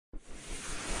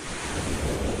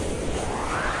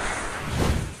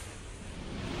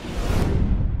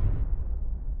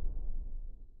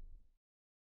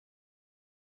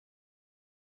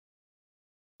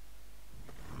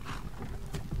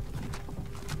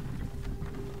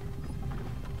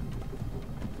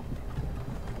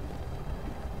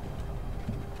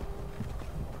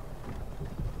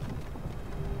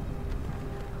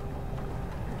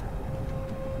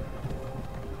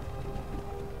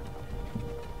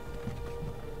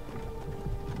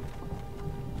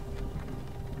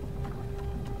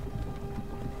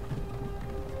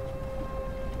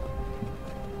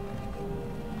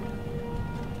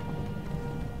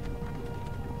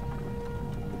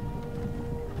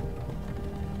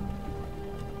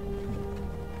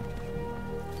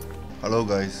Hello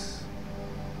guys,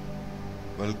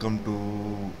 welcome to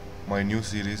my new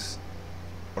series,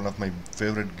 one of my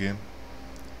favorite game,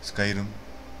 Skyrim.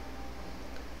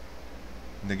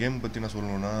 இந்த game பற்றி நான்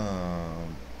சொல்லணுன்னா,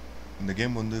 இந்த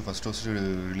கேம் வந்து ஃபஸ்ட்டு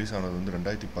ரிலீஸ் ஆனது வந்து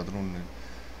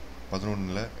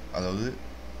 2011, அதாவது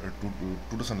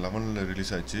 2011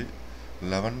 ரிலீஸ் ஆச்சு.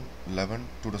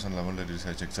 11/11/2011 ரிலீஸ்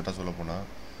ஆச்சு எக்ஸாக்டாக சொல்ல போனால்.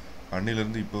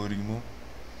 அன்னிலேருந்து இப்போ வரைக்கும்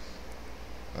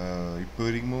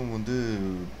வந்து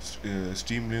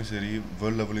ஸ்டீம்லேயும் சரி,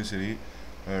 வேர்ல்டு லெவல்லையும் சரி,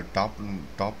 டாப்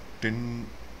 10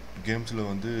 கேம்ஸில்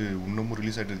வந்து இன்னமும்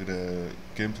ரிலீஸ் ஆகிட்டு இருக்கிற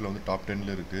கேம்ஸில் வந்து டாப்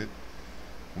 10ல் இருக்குது.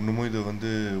 இன்னமும் இதை வந்து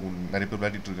நிறைய பேர்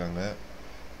விளையாடிட்டு இருக்காங்க.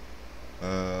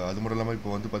 அது மட்டும் இல்லாமல் இப்போ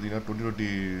வந்து பார்த்திங்கன்னா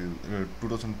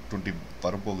 2020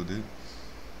 வரப்போகுது.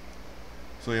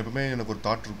 ஸோ எப்பவுமே எனக்கு ஒரு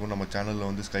தாட் இருக்கும், நம்ம சேனலில்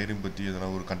வந்து ஸ்கைரிம் பற்றி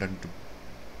எதனா ஒரு கண்டென்ட்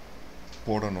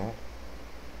போடணும்.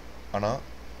 ஆனால்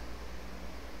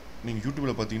நீங்கள்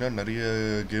யூடியூப்பில் பார்த்தீங்கன்னா நிறைய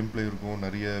கேம் பிளே இருக்கும்,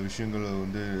 நிறைய விஷயங்கள்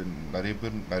வந்து நிறைய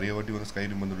பேர் நிறைய வாட்டி வந்து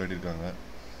ஸ்கைரிம் வந்து விளையாடிருக்காங்க.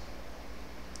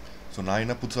 ஸோ நான்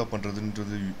என்ன புதுசாக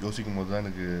பண்ணுறதுன்றது யோசிக்கும் போது தான்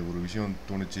எனக்கு ஒரு விஷயம்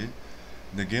தோணுச்சு.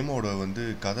 இந்த கேமோட வந்து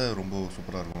கதை ரொம்ப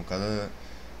சூப்பராக இருக்கும். கதை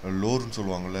லோர்னு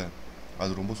சொல்லுவாங்கள்ல,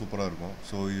 அது ரொம்ப சூப்பராக இருக்கும்.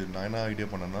 ஸோ நான் என்ன ஐடியா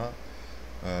பண்ணேன்னா,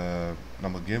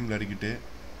 நம்ம கேம் விளையாடிக்கிட்டே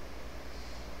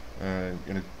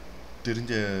எனக்கு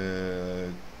தெரிஞ்ச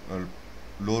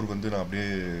லோர் வந்து நான் அப்படியே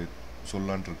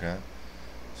சொல்லலான் இருக்கேன்,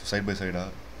 சைட் பை சைடாக.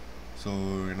 ஸோ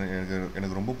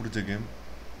எனக்கு ரொம்ப பிடிச்ச கேம்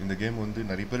இந்த கேம். வந்து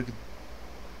நிறைய பேருக்கு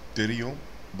தெரியும்,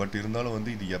 பட் இருந்தாலும் வந்து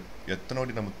இது எத்தனை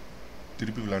வாட்டி நம்ம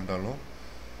திருப்பி விளையாண்டாலும்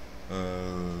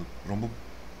ரொம்ப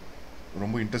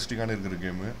ரொம்ப இன்ட்ரெஸ்டிங்கான இருக்கிற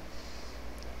கேமு.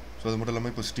 ஸோ அது மட்டும்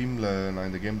இல்லாமல் இப்போ ஸ்டீமில் நான்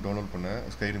இந்த கேம் டவுன்லோட் பண்ணேன்,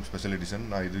 ஸ்கைரிம் ஸ்பெஷல் எடிஷன்.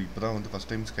 நான் இப்போ தான் வந்து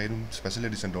first time ஸ்கைரிம் special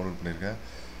edition download பண்ணியிருக்கேன்.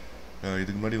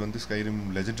 இதுக்கு முன்னாடி வந்து ஸ்கைரிம்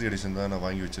லெஜெண்டரி எடிஷன் தான் நான்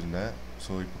வாங்கி வச்சுருந்தேன்.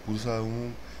 ஸோ இப்போ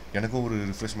புதுசாகவும் எனக்கும் ஒரு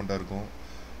ரிஃப்ரெஷ்மெண்ட்டாக இருக்கும்,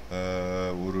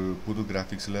 ஒரு புது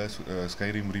கிராஃபிக்ஸில்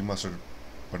ஸ்கைரிம் ரீமாஸ்டர்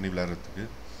பண்ணி விளையாடுறதுக்கு.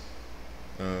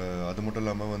 அது மட்டும்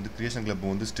இல்லாமல் வந்து கிரியேஷன் கிளப்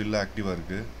வந்து ஸ்டில் ஆக்டிவாக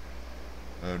இருக்குது.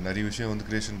 நிறைய விஷயம் வந்து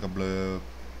கிரியேஷன் கிளப்பில்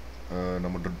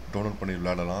நம்ம டவுன்லோட் பண்ணி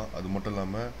விளையாடலாம். அது மட்டும்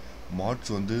இல்லாமல்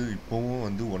மாட்ஸ் வந்து இப்போவும்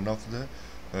வந்து ஒன் ஆஃப் த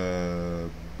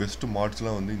பெஸ்ட்டு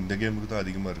மாட்ஸ்லாம் வந்து இந்த கேமுக்கு தான்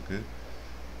அதிகமாக இருக்குது.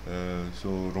 ஸோ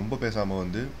ரொம்ப பேசாமல்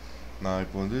வந்து நான்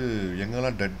இப்போ வந்து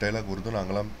எங்கெல்லாம் டைலாக் வருதோ நான்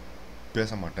அங்கெல்லாம்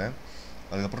பேச மாட்டேன்.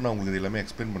 அதுக்கப்புறம் நான் உங்களுக்கு இது எல்லாமே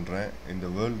எக்ஸ்பிளைன் பண்ணுறேன். இந்த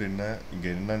வேர்ல்டு என்ன, இங்கே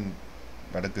என்ன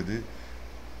நடக்குது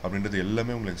அப்படின்றது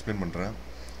எல்லாமே உங்களுக்கு எக்ஸ்பிளைன் பண்ணுறேன்.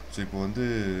 ஸோ இப்போ வந்து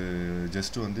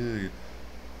ஜஸ்ட்டு வந்து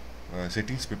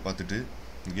செட்டிங்ஸ் போய் பார்த்துட்டு,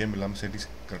 கேம் இல்லாமல் செட்டிங்ஸ்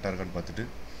கரெக்டாக இருக்கான்னு பார்த்துட்டு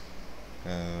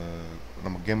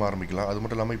நம்ம கேம் ஆரம்பிக்கலாம். அது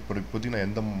மட்டும் இல்லாமல் இப்போதைக்கு நான்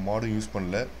எந்த மாடும் யூஸ்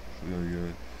பண்ணல.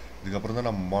 இதுக்கப்புறம் தான்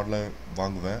நான் மாடெலாம்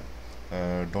வாங்குவேன்,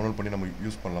 டவுன்லோட் பண்ணி நம்ம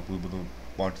யூஸ் பண்ணலாம் புது புது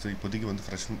மாட்ஸு. இப்போதைக்கு வந்து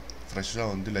ஃப்ரெஷ்ஷாக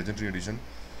வந்து லெஜெண்டரி எடிஷன்,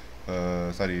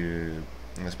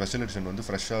 ஸ்பெஷல் எடிஷன் வந்து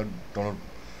ஃப்ரெஷ்ஷாக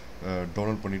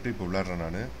டவுன்லோட் பண்ணிவிட்டு இப்போ விளையாடுறேன்.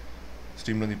 நான்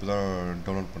ஸ்டீம்லேருந்து இப்போ தான்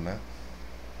டவுன்லோட் பண்ணேன்.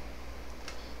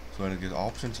 ஸோ எனக்கு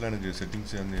ஆப்ஷன்ஸ்லாம், எனக்கு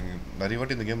செட்டிங்ஸ் நிறைய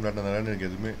வாட்டி இந்த கேம் விளையாடுறதுனால எனக்கு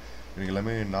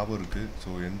எல்லாமே ஞாபகம் இருக்குது. ஸோ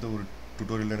எந்த ஒரு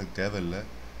டுட்டோரியலும் எனக்கு தேவையில்லை.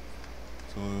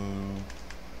 ஸோ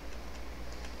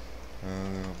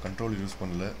கண்ட்ரோல் யூஸ்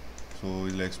பண்ணல. ஸோ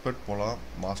இதில் எக்ஸ்பர்ட் போகலாம்,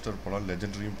 மாஸ்டர் போகலாம்,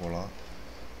 லெஜெண்டரியும் போகலாம்.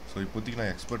 ஸோ இப்போதைக்கு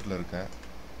நான் எக்ஸ்பர்ட்டில் இருக்கேன்.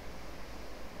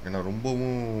 ஏன்னா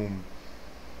ரொம்பவும்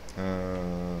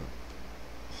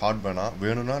ஹார்ட்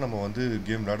வேணும்னா நம்ம வந்து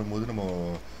கேம் விளையாடும்போது நம்ம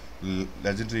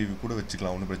லெஜெண்டரி கூட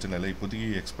வச்சுக்கலாம், ஒன்றும் பிரச்சனை இல்லை. இப்போதைக்கு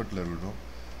எக்ஸ்பர்ட்டில் இருக்கட்டும்.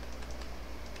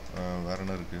 வேறு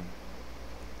என்ன இருக்குது?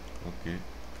 ஓகே,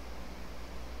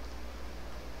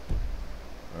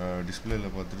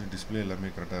 டிஸ்பிளேயில் பார்த்துட்டு டிஸ்பிளே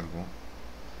எல்லாமே கரெக்டாக இருக்கும்.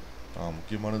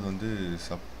 முக்கியமானது வந்து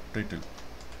சப்டைட்டில்.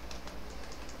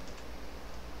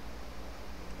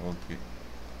 ஓகே,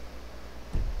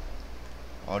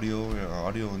 ஆடியோ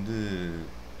வந்து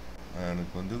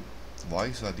எனக்கு வந்து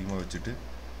வாய்ஸ் அதிகமாக வச்சுட்டு,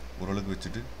 ஓரளவுக்கு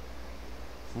வச்சுட்டு,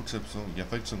 ஃபுட் ஸ்டெப்ஸும்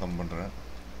எஃபெக்ட்ஸும் கம்மி பண்ணுறேன்.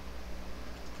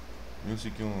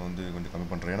 மியூசிக்கும் வந்து கொஞ்சம் கம்மி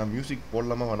பண்ணுறேன். ஏன்னா மியூசிக்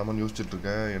போடலாமா வேணாமான்னு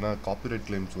யோசிச்சுட்ருக்கேன், ஏன்னா காப்பிரைட்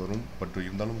கிளைம்ஸ் வரும். பட்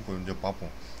இருந்தாலும் கொஞ்சம்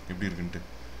பார்ப்போம் எப்படி இருக்குன்ட்டு.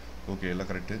 ஓகே, எல்லாம்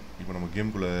கரெக்டு. இப்போ நம்ம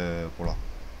கேமுக்குள்ளே போகலாம்.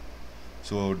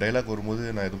 ஸோ டைலாக் வரும்போது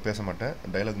நான் எதுவும் பேச மாட்டேன்.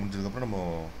 டைலாக் முடிஞ்சதுக்கப்புறம் நம்ம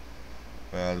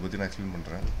அதை பற்றி நான் எக்ஸ்பிளைன்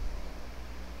பண்ணுறேன்.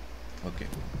 Okay,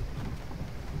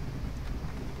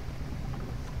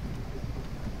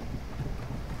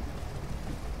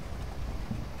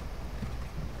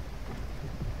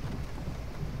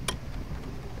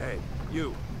 Hey, you.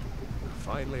 You're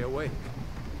finally awake.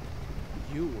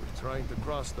 You were trying to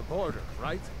cross the border,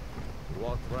 right? You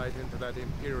walked right into that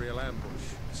Imperial ambush,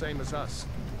 same as us.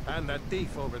 And that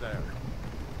thief over there.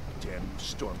 Damn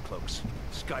stormcloaks.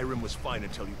 Skyrim was fine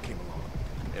until you came along.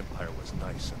 Empire was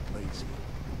nice and lazy.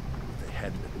 If they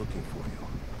hadn't been looking for you,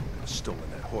 could have stolen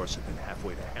that horse and been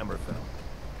halfway to Hammerfell.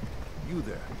 You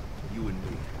there. You and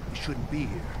me. We shouldn't be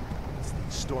here. It's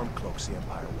these Stormcloaks the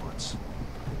Empire wants.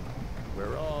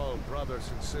 We're all brothers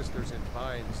and sisters in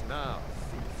binds now,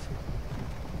 thief.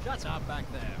 Shut up back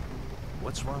there.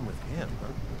 What's wrong with him,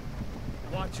 huh?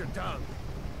 Watch your tongue.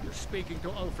 You're speaking to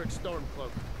Ulfric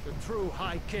Stormcloak, the true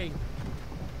High King.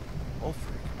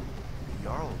 Ulfric? The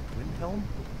Jarl of Windhelm?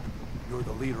 You're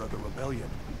the leader of the rebellion.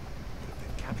 But if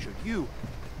they've captured you...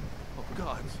 Oh,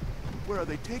 gods. Where are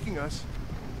they taking us?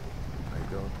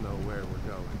 I don't know where we're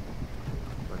going,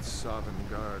 but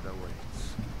Sovngarde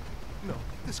awaits. No,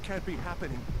 this can't be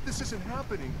happening. This isn't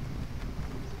happening.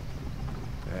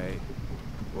 Hey,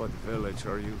 what village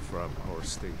are you from,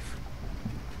 horse thief?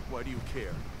 Why do you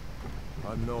care?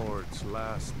 A Nord's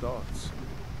last thoughts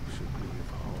should be of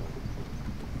home.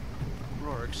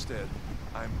 Rorikstead.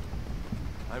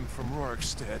 I'm from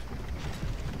Rorikstead.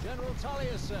 General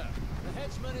Tullius, sir. The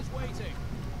headsman is waiting.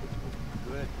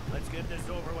 Good. Let's get this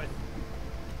over with.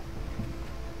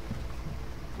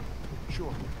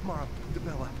 Sure. Mara,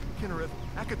 Debella, Kinnereth,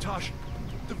 Akatosh,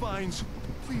 Divines,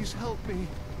 please help me.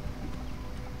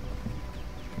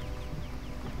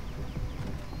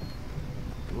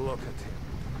 Look at him.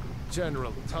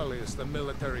 General Tullius, the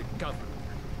military governor.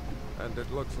 And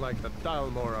it looks like the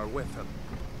Dalmor are with him.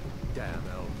 Damn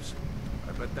elves.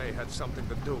 I bet they had something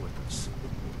to do with this.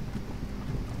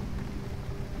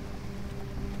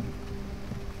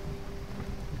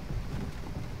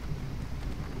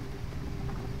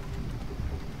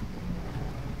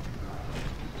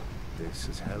 This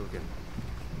is Helgen.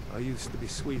 I used to be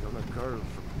sweet on a girl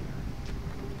from here.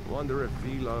 Wonder if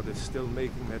Vilod is still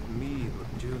making that mead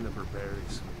with juniper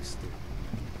berries mixed in.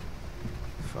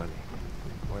 Funny,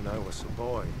 when I was a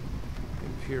boy,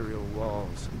 imperial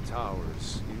walls and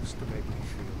towers used to make me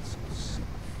feel so safe.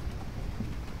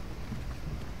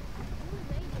 Who are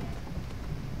they yet?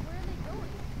 Where are they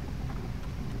going?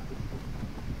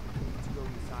 Let's go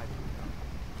inside.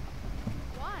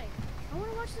 Why? I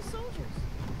want to watch the soldiers.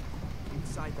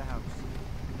 Inside the house.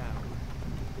 Now.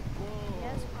 Whoa.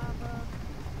 Yes, Papa.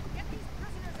 Get these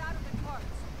prisoners out of the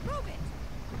carts. Prove it!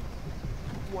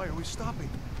 Why are we stopping?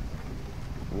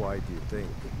 Why do you think?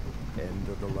 End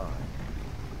of the line.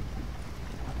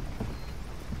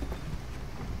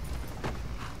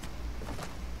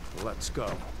 Let's go.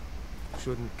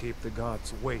 Shouldn't keep the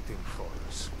gods waiting for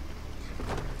us.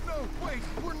 No, wait!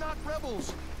 We're not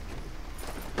rebels!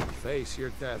 Face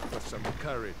your death with some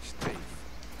courage, thief.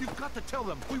 You've got to tell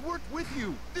them! We weren't with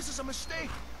you! This is a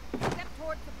mistake! Step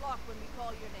towards the block when we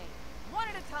call your name. One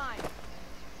at a time.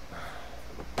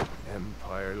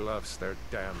 Empire loves their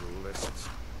damn lists.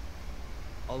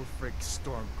 Ulfric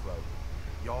Stormcloak,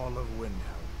 Jarl of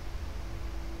Windhelm.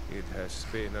 It has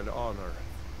been an honor,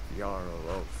 Jarl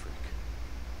Ulfric.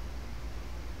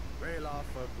 Ralof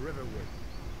of Riverwood.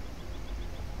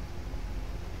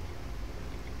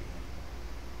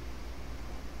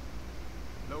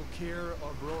 Lokir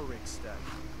of Rorikstead.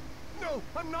 No!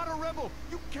 I'm not a rebel!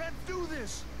 You can't do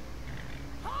this!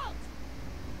 Halt!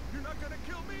 You're not gonna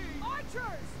kill me!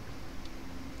 Archers!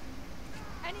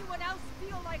 Anyone else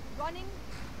feel like running?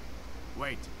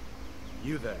 Wait.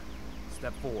 You there.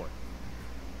 Step forward.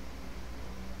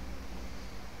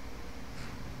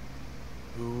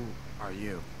 Who are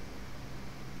you?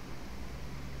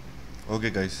 Okay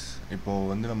guys, இப்போது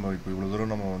வந்து நம்ம இவ்வளோ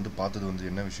தூரம் நம்ம வந்து பார்த்தது வந்து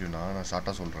என்ன விஷயம்னா, நான்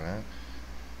ஷார்ட்டாக சொல்கிறேன்.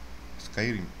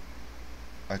 ஸ்கைரிம்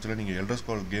ஆக்சுவலாக நீங்கள் எல்டர்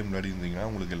ஸ்க்ரால் கேம் விளையாடி இருந்தீங்கன்னா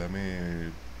உங்களுக்கு எல்லாமே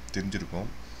தெரிஞ்சிருக்கும்.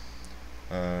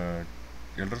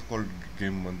 எல்டர் ஸ்க்ரால்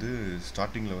கேம் வந்து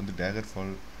ஸ்டார்டிங்கில் வந்து டேகர்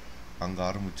ஃபால் அங்கே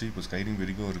ஆரம்பித்து இப்போ ஸ்கைரிம்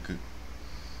வரைக்கும் இருக்குது.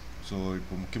 ஸோ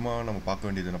இப்போ முக்கியமாக நம்ம பார்க்க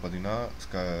வேண்டியது என்ன பார்த்தீங்கன்னா,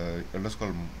 எல்டர்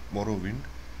ஸ்க்ரால் மோரோவிண்ட்,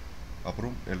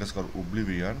 அப்புறம் எல்டர் ஸ்க்ரால்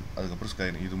ஒப்ளிவியன், அதுக்கப்புறம்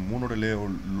ஸ்கைரிம். இது மூணோட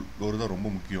லோர் தான் ரொம்ப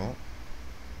முக்கியம்.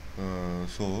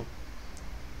 ஸோ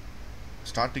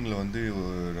ஸ்டார்டிங்கில் வந்து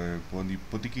இப்போ வந்து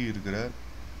இப்போதைக்கு இருக்கிற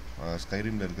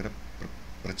ஸ்கைரிமில் இருக்கிற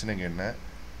பிரச்சனைங்க என்ன,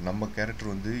 நம்ம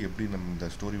கேரக்டர் வந்து எப்படி நம்ம இந்த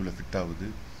ஸ்டோரியில் ஃபிட் ஆகுது,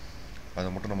 அதை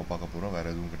மட்டும் நம்ம பார்க்க போகிறோம்,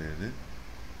 வேறு எதுவும் கிடையாது.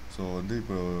 ஸோ வந்து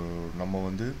இப்போ நம்ம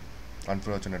வந்து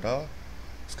அன்ஃபார்ச்சுனேட்டாக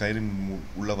ஸ்கைரிம்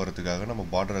உள்ளே வரதுக்காக நம்ம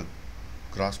பார்டரை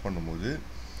க்ராஸ் பண்ணும்போது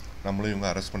நம்மளும் இவங்க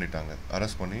அரெஸ்ட் பண்ணிட்டாங்க.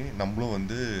 அரெஸ்ட் பண்ணி நம்மளும்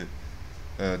வந்து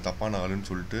தப்பான ஆளுன்னு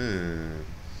சொல்லிட்டு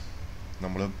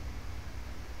நம்மளை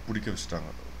பிடிக்க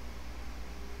வச்சுட்டாங்க.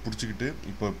 பிடிச்சிக்கிட்டு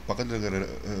இப்போ பக்கத்தில் இருக்கிற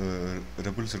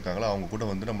ரெபிள்ஸ் இருக்காங்களா, அவங்க கூட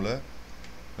வந்து நம்மளை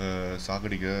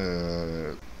சாகடிக்க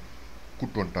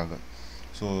கூப்பிட்டு வந்துட்டாங்க.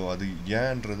 ஸோ அது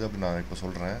ஏன்றது அப்படி நான் இப்போ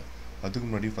சொல்கிறேன். அதுக்கு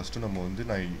முன்னாடி ஃபஸ்ட்டு நம்ம வந்து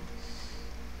நான்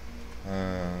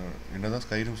என்ன தான்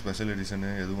ஸ்கைரிம் ஸ்பெஷல் எடிஷனு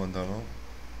எது வந்தாலும்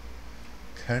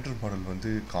கேரக்டர் மாடல்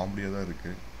வந்து காமெடியாக தான்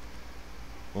இருக்குது.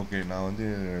 ஓகே, நான் வந்து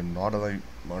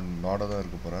நாடாக தான்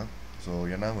இருக்க போகிறேன். ஸோ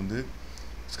ஏன்னா வந்து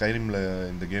ஸ்கைரிமில்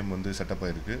இந்த கேம் வந்து செட்டப்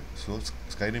ஆகிருக்கு. ஸோ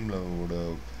ஸ்கைரிமிலோட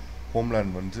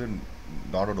ஹோம்லேண்ட் வந்து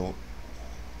நாடோட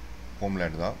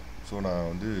ஹோம்லேண்ட் தான். ஸோ நான்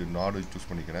வந்து நாடு சூஸ்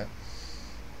பண்ணிக்கிறேன்.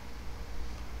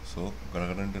 ஸோ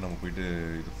கடகடன்ட்டு நம்ம போயிட்டு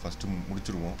இது ஃபஸ்ட்டு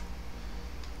முடிச்சுருவோம்.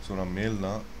 ஸோ நான் மேல்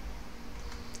தான்.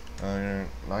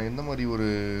 நான் எந்த மாதிரி ஒரு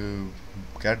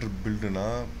கேரக்டர் பில்டுனா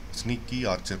ஸ்னீக்கி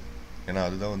ஆர்ச்சர், ஏன்னா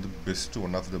அதுதான் வந்து best,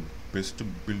 one of the best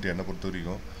build என்னை பொறுத்த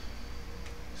வரைக்கும்.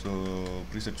 ஸோ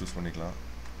ப்ரீசெட் சூஸ் பண்ணிக்கலாம்.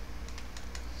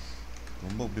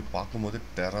 ரொம்ப அப்படி பார்க்கும்போது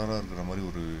டெரராக இருக்கிற மாதிரி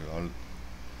ஒரு ஆள்.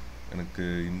 எனக்கு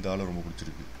இந்த ஆளை ரொம்ப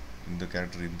பிடிச்சிருக்கு, இந்த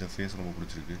கேரக்டர், இந்த ஃபேஸ் ரொம்ப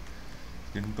பிடிச்சிருக்கு.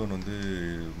 ஸ்கின் டோன் வந்து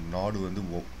நாடு வந்து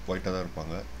ஒயிட்டாக தான்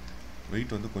இருப்பாங்க.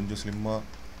 வெயிட் வந்து கொஞ்சம் ஸ்லிம்மாக,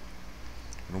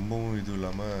 ரொம்பவும் இது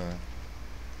இல்லாமல்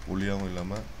ஒல்லியாகவும்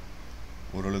இல்லாமல்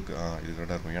ஓரளவுக்கு இது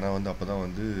கரெக்டாக இருக்கும். ஏன்னா வந்து அப்போ தான்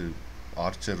வந்து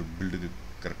ஆர்ச்சர் பில்டுக்கு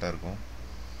கரெக்டாக இருக்கும்.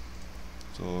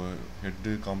 ஸோ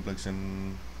ஹெட்டு காம்ப்ளெக்ஷன்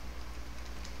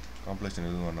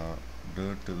எதுவும் வேணாம்,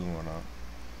 டர்ட் எதுவும் வேணாம்.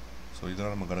 ஸோ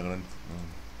இதெல்லாம் நம்ம கடகடன்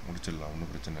முடிச்சிடலாம்,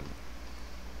 ஒன்றும் பிரச்சனை இல்லை.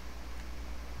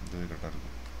 இதுவே கரெக்டாக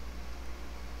இருக்கும்.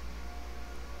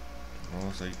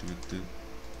 சைட்டு வித்து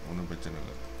ஒன்றும் பிரச்சனை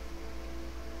இல்லை.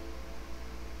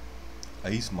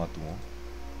 ஐஸ் மாற்றுவோம்.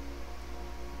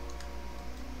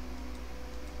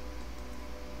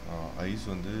 ஐஸ்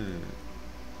வந்து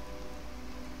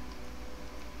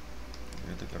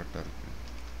எது கரெக்டாக இருக்கு?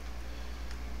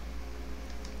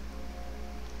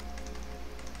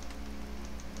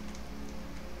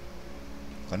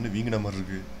 கண்ணு வீங்கின மாதிரி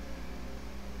இருக்கு.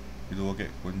 இது ஓகே,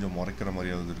 கொஞ்சம் முறைக்கிற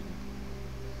மாதிரியாவது இருக்கு.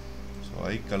 ஸோ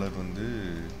ஐ கலர் வந்து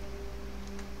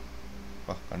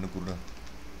கண்ணு கூட.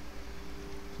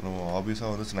 ஸோ நம்ம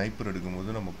ஆப்வியஸாக வந்து ஸ்னைப்பர்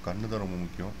எடுக்கும்போது நம்ம கண்ணு தான் ரொம்ப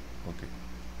முக்கியம். ஓகே,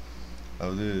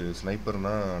 அதாவது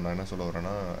ஸ்னைப்பர்னால் நான் என்ன சொல்ல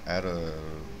வரேன்னா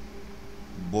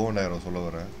போ அண்ட் ஏரோ சொல்ல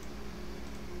வரேன்.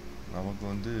 நமக்கு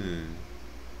வந்து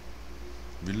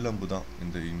வில்லம்பு தான்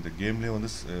இந்த கேம்லேயே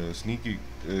வந்து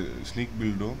ஸ்னீக்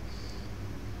பில்டும்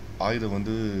ஆயுதம்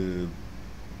வந்து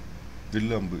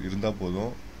வில்லம்பு இருந்தால்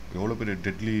போதும். எவ்வளோ பெரிய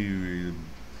டெட்லி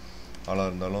ஆளாக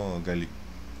இருந்தாலும் காலி.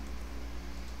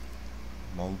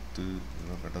 மவுத்து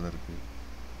இதெல்லாம் கரெக்டாக தான் இருக்குது.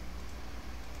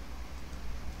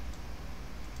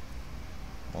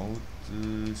 மவுத்து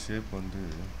ஷேப் வந்து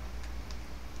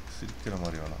சிரிக்கிற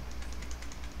மாதிரி வேணாம்.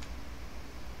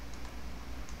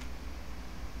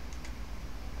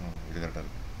 இது கரெக்டாக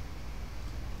இருக்கு.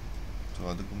 ஸோ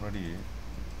அதுக்கு முன்னாடி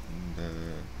இந்த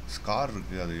ஸ்கார்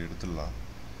இருக்குது, அதை எடுத்துடலாம்.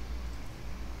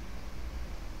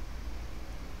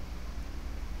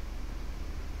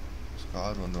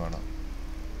 ஸ்கார் வந்து வேணாம்,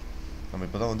 நம்ம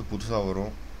இப்போ தான் வந்து புதுசாக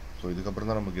வரும். ஸோ இதுக்கப்புறம்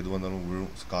தான் நமக்கு எது வந்தாலும்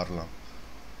விழும் ஸ்கார்லாம்.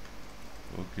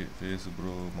 ஓகே, ஃபேஸ்,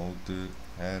 ப்ரோ, மவுத்து,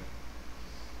 ஹேர்.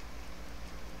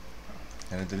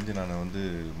 எனக்கு தெரிஞ்சு நான் வந்து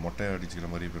மொட்டையை அடிச்சுக்கிற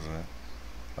மாதிரி போடுறேன்.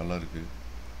 நல்லா இருக்குது.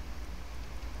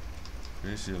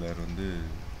 ஃபேஷியல் ஹேர் வந்து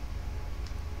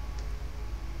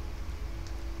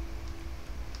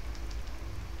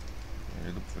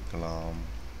எது வைக்கலாம்?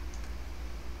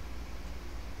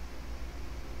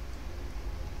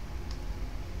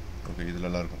 ஓகே, இதில்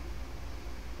நல்லாயிருக்கும்.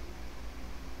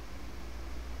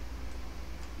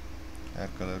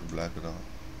 ஹேர் கலர் பிளாக் தான்.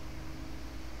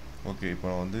 ஓகே, இப்போ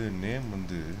நான் வந்து நேம்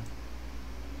வந்து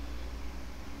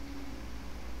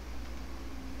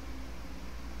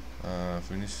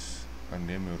finish and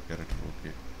name your character.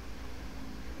 Okay,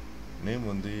 name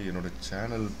வந்து என்னோடய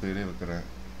சேனல் பேரே வைக்கிறேன்,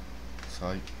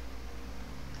 சாய்.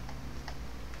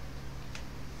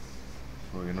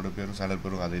 ஸோ என்னோடய பேரும் சேனல்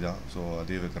பேரும் அதே தான். ஸோ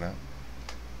அதே வைக்கிறேன்.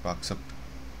 இப்போ accept.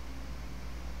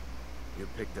 You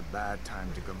picked a bad time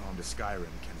to come home to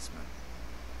Skyrim, Kinsman.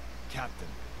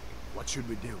 Captain, what should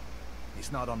we do?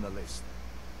 He's not on the list.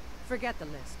 Forget the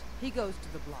list. He goes to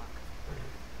the block.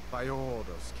 By your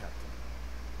orders, Captain.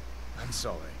 I'm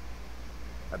sorry.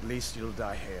 At least you'll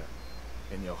die here,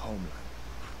 in your homeland.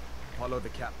 Follow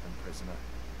the captain, prisoner.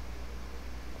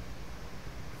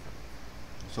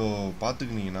 So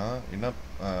பார்த்துக்கிட்டிங்கன்னா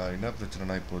என்ன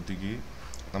பிரச்சனைனா, இப்போதைக்கு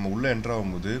நம்ம உள்ளே enter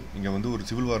ஆகும்போது இங்கே வந்து ஒரு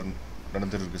சிவில் வார்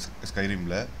நடந்துருக்கு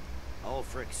ஸ்கைரிமில்.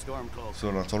 ஸோ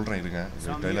நான் சொல்கிறேன், இருங்க,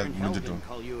 dialogue முடிஞ்சிட்டோம்.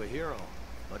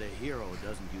 But a hero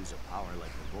doesn't use a power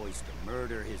like the voice to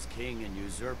murder his king and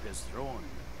usurp his throne.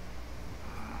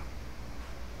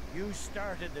 You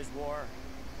started this war,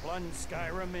 plunged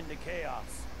Skyrim into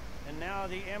chaos, and now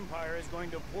the Empire is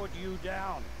going to put you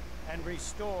down and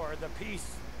restore the peace.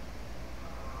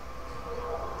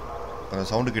 அந்த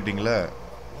sound கேட்டிங்களா?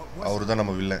 அவர் தான்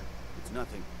நம்ம villain. It's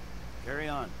nothing. Carry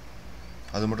on.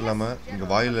 அது மட்டும் இல்லாமல் இங்கே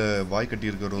வாய் கட்டி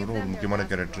இருக்கிறவரும் ஒரு முக்கியமான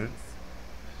character.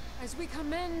 As we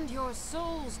commend your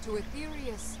souls to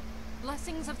Aetherius,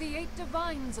 blessings of the eight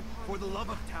divines upon you. For the love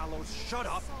of Talos, shut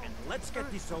up and let's get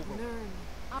this over. Learn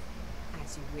up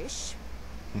as you wish.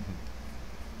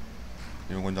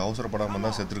 இவன் கொஞ்சம் அவசரப்படாமல்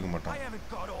இருந்தால் செத்துருக்க I மாட்டான். haven't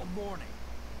got all morning.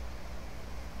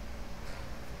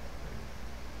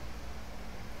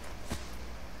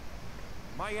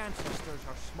 My ancestors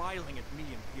are smiling at me,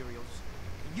 Imperials.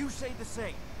 Can you say the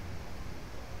same?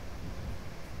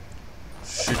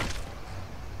 Shit.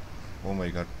 Oh my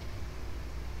god.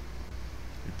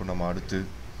 இப்போ நம்ம அடுத்து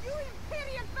You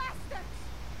Imperial bastards!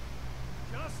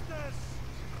 Justice!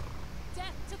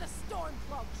 Death to the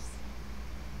Stormcloaks!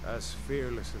 As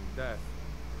fearless in death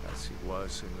as he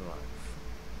was in life.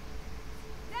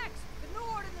 Next, the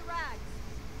Nord and the Rags!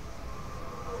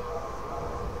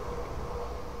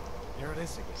 Here it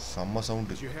is again. செம்ம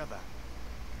sound. Did you hear that?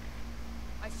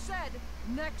 I said,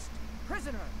 next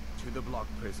prisoner! To the block,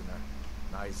 prisoner.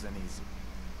 Nice and easy.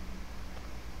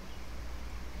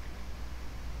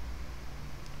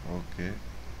 Okay,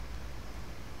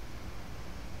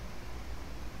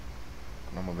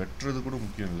 நம்ம வெட்டுறது கூட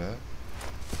முக்கியம் இல்லை,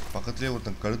 பக்கத்துலேயே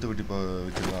ஒருத்தன் கழுத்து வெட்டி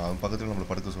வச்சிருக்கான், அவன் பக்கத்தில் நம்மளை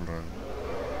படுக்க சொல்கிறாங்க.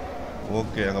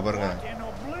 ஓகே, அங்கே பாருங்க,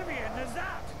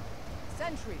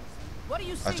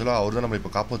 ஆக்சுவலாக அவர் தான் நம்மளை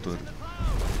இப்போ காப்பாற்றுவார்.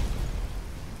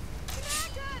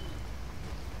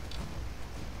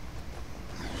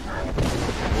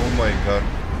 Oh my God.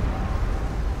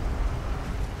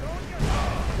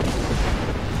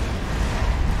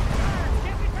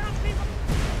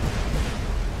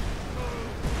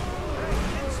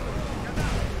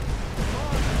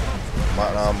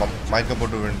 நான் மயக்க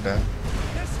போட்டு விட்டேன்.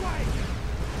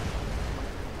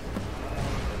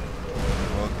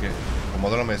 ஓகே,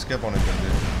 முதல்ல நம்ம எஸ்கேப் பண்ணிக்கிறது.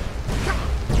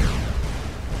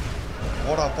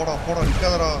 போடா போடா போடா,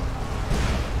 நிற்காதடா.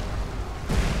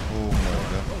 Oh my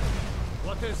God.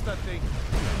 What is that thing?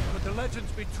 Could the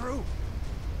legends be true?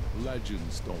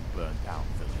 Legends don't burn down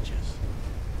villages.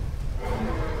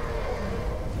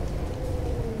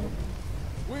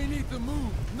 We need to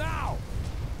move now.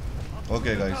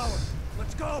 Okay guys,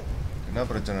 Let's go. என்ன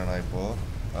பிரச்சனைனா இப்போ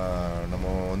நம்ம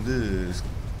வந்து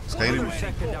ஸ்கைரிம்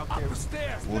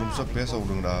ஒரு நிமிஷம் பேச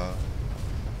விடுங்கடா.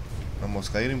 நம்ம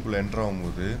ஸ்கைரிம்குள்ளே என்ட்ரு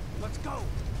ஆகும்போது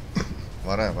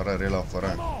வரேன் ரியல் ஆஃப்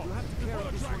வரேன்.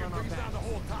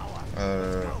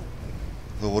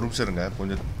 ஒரு நிமிஷம் இருங்க,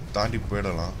 கொஞ்சம் தாண்டி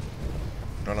போயிடலாம்.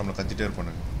 நம்மளை கத்திட்டே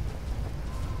இருப்பானுங்க.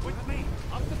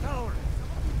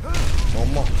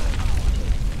 ஆமா,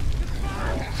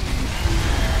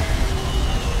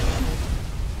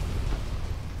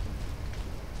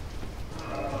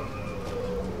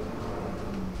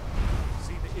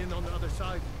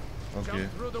 ஓகே,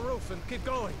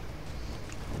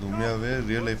 அது உண்மையாகவே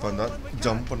ரியல் லைஃபாக இருந்தால்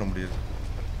ஜம்ப் பண்ண முடியாது.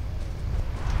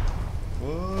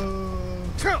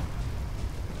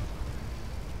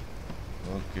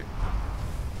 ஓகே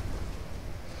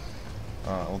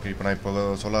ஓகே, இப்போ நான் இப்போ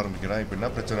சொல்ல ஆரம்பிக்கிறேன். இப்போ என்ன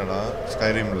பிரச்சனைனா,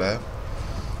 ஸ்கைரிமில்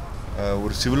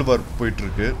ஒரு சிவில் வார்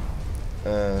போயிட்டுருக்கு.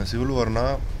 சிவில்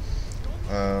வார்னால்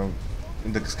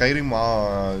இந்த ஸ்கைரிம்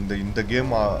இந்த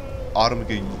கேம்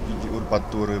ஆரம்பிக்க ஒரு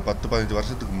 10-15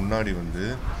 வருஷத்துக்கு முன்னாடி வந்து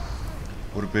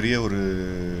ஒரு பெரிய ஒரு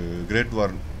கிரேட்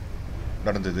வார்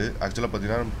நடந்தது. ஆக்சுவலாக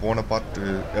பார்த்தீங்கன்னா போன பார்ட்டு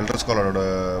எல்டர் ஸ்காலரோட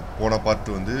போன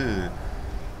பார்ட்டு வந்து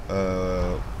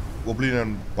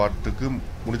ஒப்ளிவியன் பார்ட்டுக்கு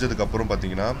முடிஞ்சதுக்கப்புறம்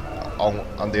பார்த்தீங்கன்னா அவங்க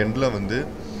அந்த எண்டில் வந்து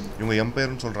இவங்க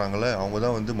எம்பையர்னு சொல்கிறாங்களே, அவங்க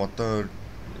தான் வந்து மொத்த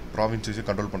ப்ராவின்ஸையும்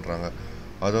கண்ட்ரோல் பண்ணுறாங்க.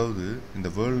 அதாவது இந்த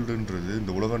வேர்ல்டுன்றது,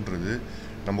 இந்த உலகன்றது,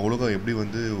 நம்ம உலகம் எப்படி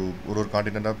வந்து ஒரு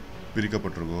காண்டினெண்ட்டாக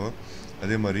பிரிக்கப்பட்டிருக்கோ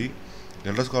அதே மாதிரி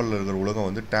எல்டர் ஸ்காலரில் இருக்கிற உலகம்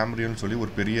வந்து டேம்ரியன்னு சொல்லி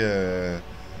ஒரு பெரிய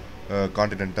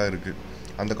காண்டினெண்ட்டாக இருக்குது.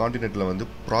 அந்த காண்டினெண்ட்டில் வந்து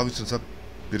ப்ராவின்ஸஸாக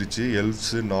பிரித்து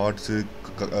எல்ஃப்ஸு, நாட்ஸு,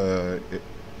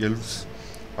 எல்ஃப்ஸ்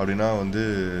அப்படின்னா வந்து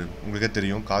உங்களுக்கே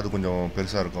தெரியும், காது கொஞ்சம்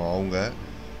பெருசாக இருக்கும் அவங்க.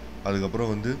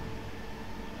 அதுக்கப்புறம் வந்து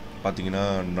பார்த்திங்கன்னா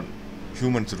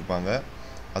ஹியூமன்ஸ் இருப்பாங்க.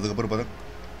 அதுக்கப்புறம் பார்த்தா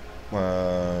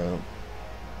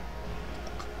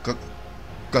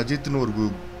கஜித்னு ஒரு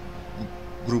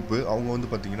குரூப்பு, அவங்க வந்து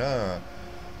பார்த்திங்கன்னா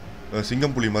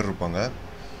சிங்கம் புலி மாதிரி இருப்பாங்க.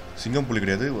 சிங்கம் புலி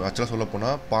கிடையாது, ஆக்சுவலாக சொல்ல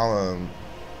போனால்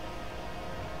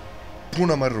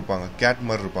பூனை மாதிரி இருப்பாங்க, கேட்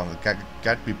மாதிரி இருப்பாங்க,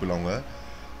 கேட் பீப்புள் அவங்க.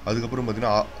 அதுக்கப்புறம்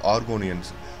பார்த்திங்கன்னா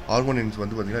ஆர்கோனியன்ஸ்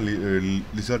வந்து பார்த்திங்கன்னா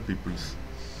லிசார்ட் பீப்புள்ஸ்.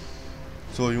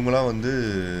 ஸோ இவங்களாம் வந்து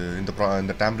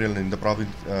இந்த டேம்ரியல்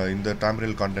இந்த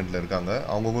டேம்ரியல் கான்டென்ட்டில் இருக்காங்க.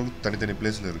 அவங்கவுங்களுக்கு தனித்தனி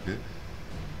பிளேஸில் இருக்குது.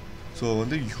 ஸோ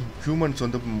வந்து ஹியூமன்ஸ்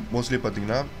வந்து மோஸ்ட்லி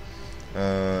பார்த்திங்கன்னா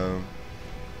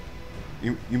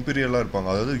இம்பீரியலாக இருப்பாங்க.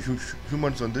 அதாவது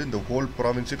ஹியூமன்ஸ் வந்து இந்த ஹோல்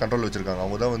ப்ராவின்ஸையும் கண்ட்ரோல் வச்சுருக்காங்க.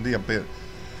 அவங்க தான் வந்து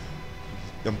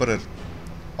எம்பரர்.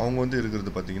 அவங்க வந்து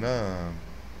இருக்கிறது பார்த்திங்கன்னா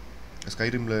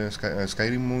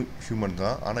ஸ்கைரிமும் ஹியூமன்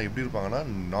தான். ஆனால் எப்படி இருப்பாங்கன்னா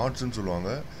நாட்ஸ்ன்னு சொல்லுவாங்க.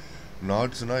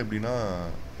 நாட்ஸ்னால் எப்படின்னா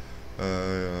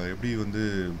எப்படி வந்து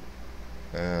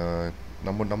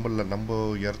நம்ம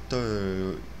எர்த்தை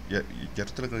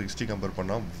இடத்துல இருக்கிற ஹிஸ்ட்ரி கம்பேர்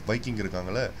பண்ணால் வைக்கிங்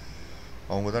இருக்காங்களே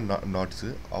அவங்க தான் நாட்ஸு.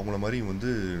 அவங்கள மாதிரி வந்து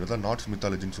இதான் நாட்ஸ்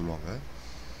மித்தாலஜின்னு சொல்லுவாங்க.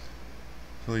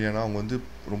 ஸோ ஏன்னா அவங்க வந்து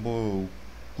ரொம்ப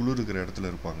குளிர் இருக்கிற இடத்துல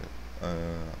இருப்பாங்க.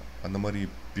 அந்த மாதிரி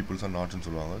பீப்புள்ஸ் தான் நாட்ஸ்ன்னு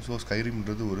சொல்லுவாங்க. ஸோ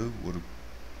ஸ்கைரிம்ன்றது ஒரு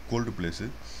கோல்டு பிளேஸு.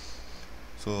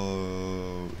 ஸோ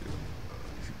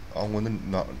அவங்க வந்து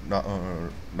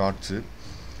நாட்ஸு.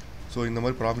 ஸோ இந்த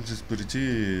மாதிரி ப்ராவின்சஸ் பிரித்து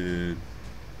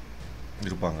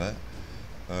இருப்பாங்க.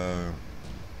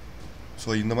 ஸோ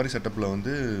இந்த மாதிரி செட்டப்பில்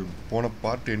வந்து போன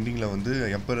பார்ட் எண்டிங்கில் வந்து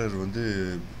எம்பரர் வந்து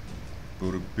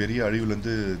ஒரு பெரிய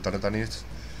அழிவுலேருந்து தன்னைத்தானே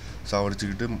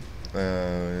சாவடிச்சுக்கிட்டு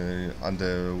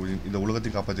இந்த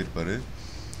உலகத்தையும் காப்பாற்றிருப்பார்.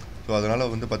 ஸோ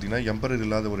அதனால் வந்து பார்த்திங்கன்னா எம்பரர்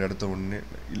இல்லாத ஒரு இடத்த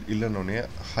இல்லைன்னொடனே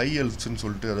ஹை எல்ஃப்ஸ்ன்னு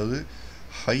சொல்லிட்டு, அதாவது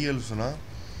ஹை எல்ஃப்ஸ்னால்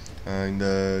இந்த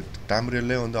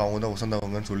டேம்ரியல்லே வந்து அவங்க தான்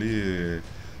வசந்தவங்கன்னு சொல்லி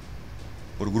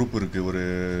ஒரு குரூப் இருக்குது,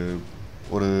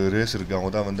 ஒரு ரேஸ் இருக்குது.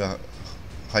 அவங்க தான் வந்து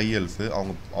ஹை எல்ஃபு.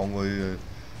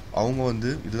 அவங்க வந்து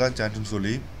இதுதான் சான்ஸ்னு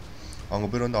சொல்லி அவங்க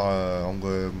பேர் வந்து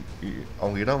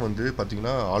அவங்க இடம் வந்து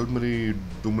பார்த்திங்கன்னா ஆல்மரி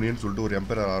டொமினியன்னு சொல்லிட்டு ஒரு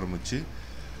எம்பரர் ஆரம்பித்து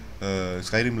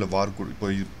ஸ்கைரிமில் வார் இப்போ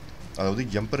அதாவது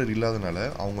எம்பரர் இல்லாதனால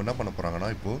அவங்க என்ன பண்ண போகிறாங்கன்னா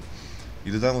இப்போது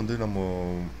இதுதான் வந்து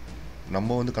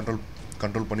நம்ம வந்து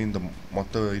கண்ட்ரோல் பண்ணி இந்த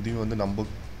மொத்த இதையும் வந்து நம்ம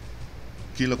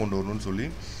கீழே கொண்டு வரணும்னு சொல்லி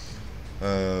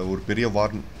ஒரு பெரிய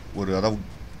வார், அதாவது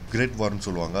கிரேட் வார்னு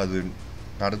சொல்லுவாங்க, அது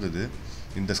நடந்தது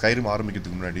இந்த ஸ்கைரிம்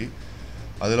ஆரம்பிக்கிறதுக்கு முன்னாடி.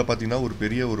 அதில் பார்த்திங்கன்னா ஒரு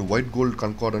பெரிய ஒயிட் கோல்டு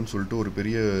கன்கார்டன்னு சொல்லிட்டு ஒரு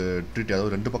பெரிய ட்ரீட்டி,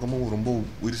 அதாவது ரெண்டு பக்கமும் ரொம்ப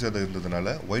உயிர் சேதம் இருந்ததுனால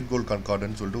ஒயிட் கோல்டு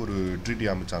கன்கார்டன்னு சொல்லிட்டு ஒரு ட்ரீட்டி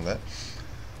அமைச்சாங்க.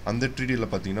 அந்த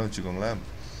ட்ரீட்டியில் பார்த்திங்கன்னா வச்சுக்கோங்களேன்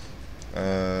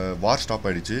வார் ஸ்டாப்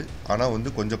ஆகிடுச்சு. ஆனால் வந்து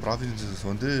கொஞ்சம் ப்ராவின்சஸ்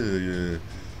வந்து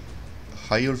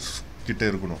ஹையர்ஸ் கிட்டே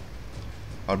இருக்கணும்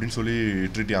அப்படின்னு சொல்லி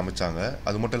ட்ரீட்டி அமைச்சாங்க.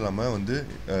 அது மட்டும் இல்லாமல் வந்து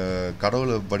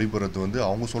கடவுளை வழிபடுறது வந்து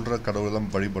அவங்க சொல்கிற கடவுளை தான்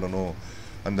வழிபடணும்,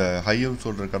 அந்த ஹையர்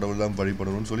சொல்கிற கடவுள் தான்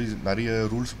வழிபடணும்னு சொல்லி நிறைய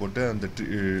ரூல்ஸ் போட்டு அந்த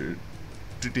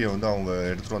ட்ரீட்டியை வந்து அவங்க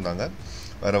எடுத்துகிட்டு வந்தாங்க.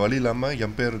 வேறு வழி இல்லாமல்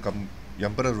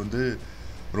எம்பரர் வந்து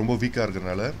ரொம்ப வீக்காக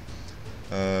இருக்கிறதுனால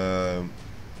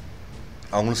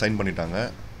அவங்களும் சைன் பண்ணிட்டாங்க.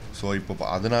 ஸோ இப்போ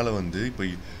அதனால் வந்து இப்போ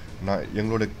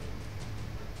எங்களோட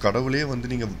கடவுளே வந்து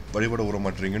நீங்கள் வழிபட விட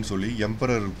மாட்டீங்கன்னு சொல்லி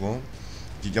எம்பரருக்கும்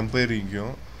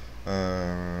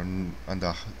அந்த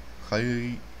ஹை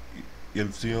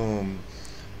எல்ஃப்ஸையும்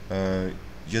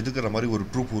எதுக்குற மாதிரி ஒரு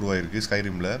ட்ரூப் உருவாயிருக்கு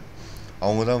ஸ்கைரிமில்.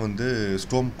 அவங்க தான் வந்து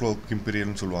ஸ்டோம் க்ளோக்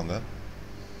இம்பீரியல்னு சொல்லுவாங்க.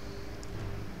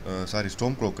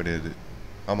 ஸ்டோம் க்ளோக் கிடையாது,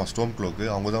 ஆமாம் ஸ்டோம் க்ளோக்கு.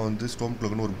 அவங்க தான் வந்து ஸ்டோம்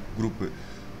க்ளோக்குன்னு ஒரு குரூப்பு.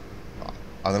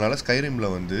 அதனால்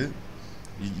ஸ்கைரிமில் வந்து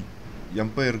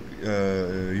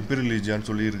இம்பீரியல் லீஜியான்னு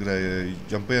சொல்லி இருக்கிற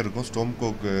எம்பையருக்கும் ஸ்டோம்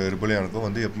க்ளோக் ரிபலியானுக்கும்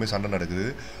வந்து எப்பவுமே சண்டை நடக்குது.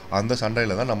 அந்த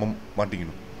சண்டையில் தான் நம்ம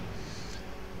மாட்டிக்கணும்.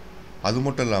 அது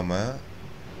மட்டும் இல்லாமல்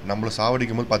நம்மளை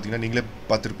சாவடிக்கும் போது பார்த்தீங்கன்னா நீங்களே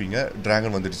பார்த்துருப்பீங்க,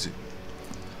 ட்ராகன் வந்துடுச்சு.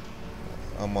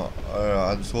 ஆமாம்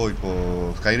அது. ஸோ இப்போது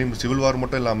ஸ்கைரிம் சிவில் வார்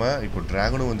மட்டும் இல்லாமல் இப்போ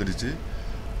ட்ராகனும் வந்துடுச்சு.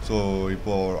 ஸோ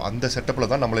இப்போது அந்த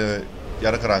செட்டப்பில் தான் நம்மளை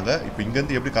இறக்குறாங்க. இப்போ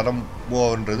இங்கேருந்து எப்படி கதை மூவ்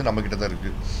ஆகுன்றது நம்மக்கிட்ட தான்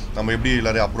இருக்குது. நம்ம எப்படி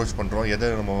எல்லோரையும் அப்ரோச் பண்ணுறோம், எதை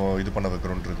நம்ம இது பண்ண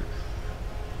வைக்கிறோன்றது.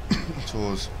 ஸோ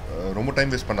ரொம்ப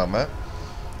டைம் வேஸ்ட் பண்ணாமல்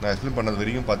நான் எக்ஸ்பிளைன் பண்ணது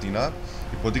வரைக்கும் பார்த்தீங்கன்னா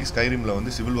இப்போதைக்கு ஸ்கைரிமில்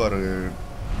வந்து சிவில் வார்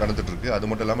நடந்துகிட்ருக்கு. அது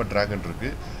மட்டும் இல்லாமல் ட்ராகன்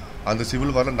இருக்குது. அந்த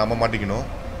சிவில் வாரில் நம்ம மாட்டிக்கணும்.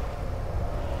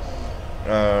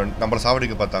 நம்மளை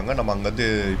சாவடிக்க பார்த்தாங்க, நம்ம அங்கேருந்து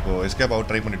இப்போது எஸ்கேப் ஆக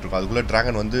ட்ரை பண்ணிகிட்ருக்கோம். அதுக்குள்ளே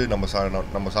ட்ராகன் வந்து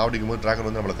நம்ம சாவடிக்கும் போது ட்ராகன்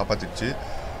வந்து நம்மளை காப்பாற்றிடுச்சு.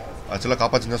 ஆக்சுவலாக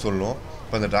காப்பாற்றின்னு தான் சொல்லணும்.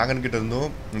 இப்போ அந்த ட்ராகன் கிட்ட இருந்தும்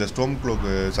இந்த ஸ்டோம்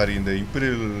க்ளோக்கு இந்த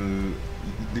இம்பீரியல்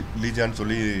லீஜான்னு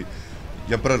சொல்லி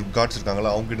எம்பரர் காட்ஸ்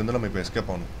இருக்காங்களா, அவங்ககிட்ட இருந்து நம்ம இப்போ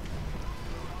எஸ்கேப் ஆகணும்.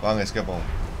 வாங்க எஸ்கேப் ஆகும்.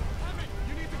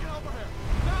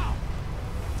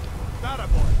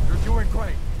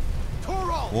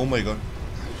 Oh my God.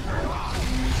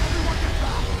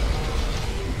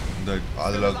 இந்த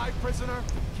அதில்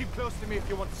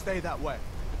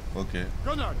ஓகே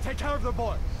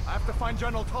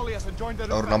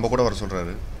அவர் நம்ம கூட வர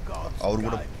சொல்கிறாரு. அவர்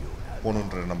கூட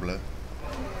போகணுன்ற நம்மள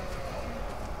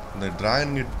இந்த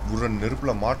டிராகன் விடுற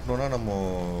நெருப்பில் மாட்டினோன்னா நம்ம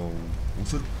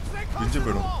உசுர் பிஞ்சு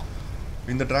போயிடும்.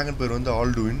 இந்த டிராகன் பேர் வந்து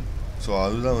ஆல்டுவின். ஸோ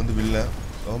அதுதான் வந்து வில்லன்.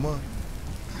 ஆமாம்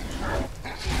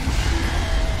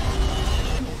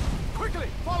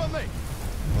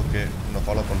ஓகே நான்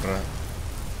ஃபாலோ பண்ணுறேன்.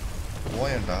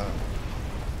 ஓயேன்டா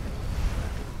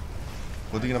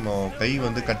இப்போதைக்கு நம்ம கை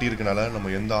வந்து கட்டியிருக்கனால நம்ம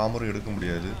எந்த ஆமரும் எடுக்க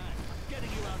முடியாது.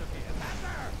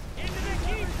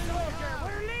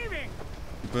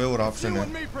 இப்போ ஒரு ஆப்ஷனு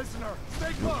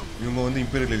இவங்க வந்து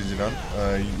இம்பீரியல்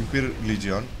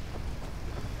லீஜியான்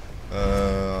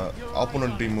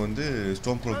ஆப்போனன்ட் டீம் வந்து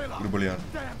storm cloak ரிபலியான்.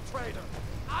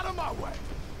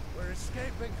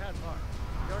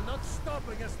 You're not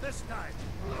stopping us this time.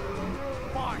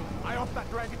 Fine. I hope that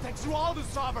dragon takes you all to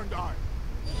Sovereign Guard.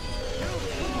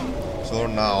 So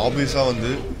நான் ஆப்வியஸாக வந்து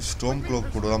ஸ்டோம்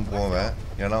க்ளோக் கூட தான் போவேன்.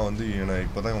 ஏன்னா வந்து என்னை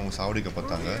இப்போ தான் அவங்க சாவடிக்க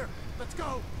பார்த்தாங்க.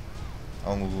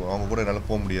 அவங்க கூட என்னால்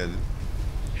போக முடியாது.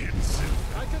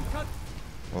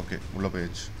 ஓகே, உள்ளே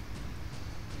போயிடுச்சு.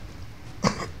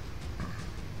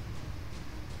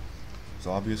 ஸோ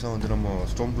ஆப்வியஸாக வந்து நம்ம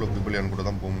ஸ்டோம் க்ளோக் ரிபெலியன் கூட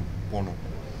தான் போகணும்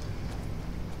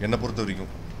என்னை பொறுத்த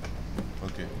வரைக்கும்.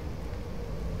 Okay,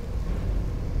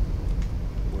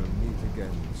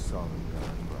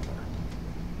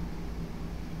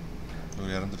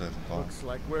 Looks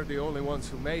like we're the only ones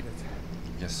who made it.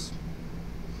 Yes.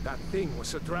 That thing was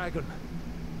a dragon,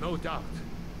 no doubt.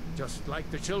 Just like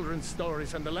the children's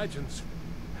stories and the legends.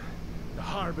 The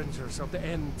harbingers of the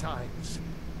end times.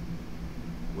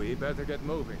 We better get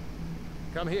moving.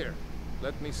 Come here.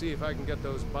 Let me see if I can get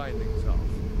those bindings off.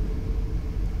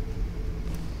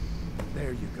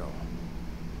 There you go.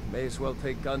 May as well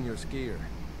take Gunjar's gear.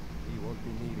 He won't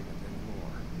be needing it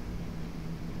anymore.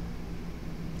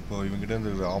 இப்போ இவங்ககிட்ட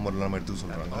இந்த ஆமர்லாம் எடுத்துக்க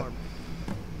சொல்கிறாங்க.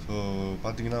 So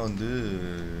பார்த்தீங்கன்னா வந்து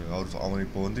அவன்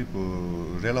இப்போ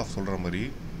ரேல் of சொல்கிற மாதிரி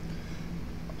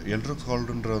எல்டர்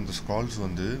ஸ்கால்டுன்ற அந்த ஸ்கால்ஸ்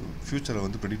வந்து ஃப்யூச்சரை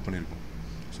வந்து ப்ரெடிக்ட் பண்ணியிருக்கோம்.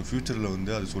 ஸோ ஃப்யூச்சரில்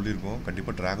வந்து அது சொல்லியிருக்கோம்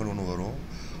கண்டிப்பாக ட்ராகன் ஒன்று வரும்,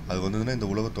 அது வந்ததுன்னா இந்த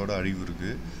உலகத்தோட அழிவு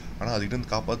இருக்குது, ஆனால்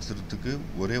அதுக்கிட்ட காப்பாற்றுறதுக்கு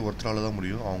ஒரே ஒருத்தரால் தான்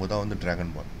முடியும், அவங்க தான் வந்து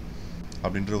ட்ராகன் பால்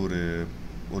அப்படின்ற ஒரு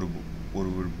ஒரு ஒரு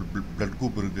பிளட்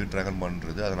குரூப் இருக்குது ட்ராகன்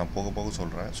பால்ன்றது. அதை நான் போக போக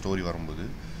சொல்கிறேன் ஸ்டோரி வரும்போது.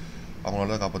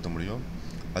 அவங்களால தான் காப்பாற்ற முடியும்.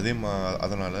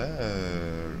 அதனால்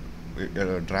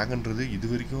ட்ராகன்றது இது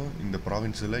வரைக்கும் இந்த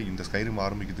ப்ராவின்ஸில் இந்த ஸ்கைரிம்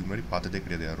ஆரம்பிக்கிறதுக்கு முன்னாடி பார்த்ததே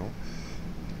கிடையாது யாரும்.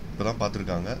 இப்போ தான்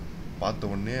பார்த்துருக்காங்க.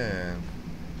 பார்த்த உடனே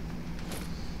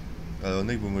அது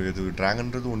வந்து இப்போ இது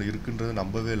ட்ராகன்றது ஒன்று இருக்குன்றது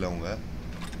நம்பவே இல்லை அவங்க.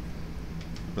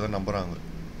 இப்போ தான் நம்புகிறாங்க.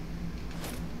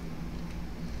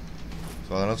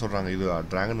 ஸோ அதனால் சொல்கிறாங்க இது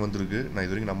ட்ராகன் வந்திருக்கு, நான்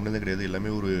இது வரைக்கும் நம்பினதே கிடையாது, எல்லாமே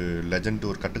ஒரு லெஜண்ட்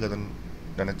ஒரு கட்டுக்கதைன்னு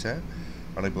நினச்சேன்,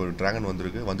 ஆனால் இப்போ ஒரு ட்ராகன்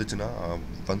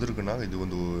வந்திருக்குன்னா இது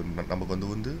வந்து நமக்கு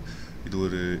வந்து இது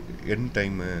ஒரு எண்ட்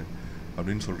டைமு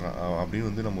அப்படின்னு சொல்கிறான் அப்படின்னு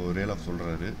வந்து நம்ம ரேல் ஆஃப்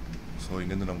சொல்கிறாரு. ஸோ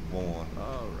இங்கேருந்து நம்ம போவோம்.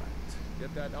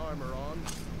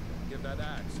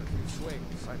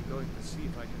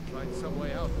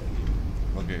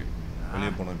 ஓகே,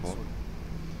 வெளியே போனோம். இப்போ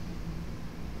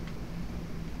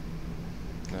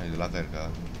இது லாக்காக இருக்கா?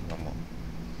 ஆமாம்.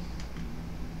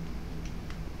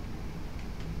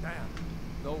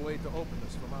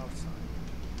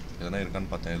 எதனா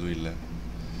இருக்கான்னு பார்த்தேன், எதுவும் இல்லை.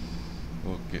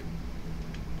 ஓகே,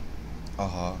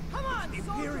 ஆஹா,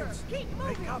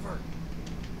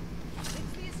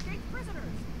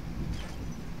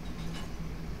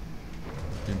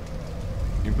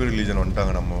 இம்பீரியல் லீஜன்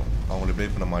வந்துட்டாங்க. அவங்களை எப்படி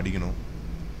இப்போ நம்ம அடிக்கணும்.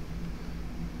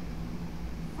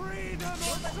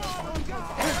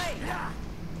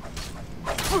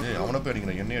 ஏய், அவனை போய்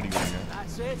அடிக்கணும், என்னையே அடிக்கிறீங்க.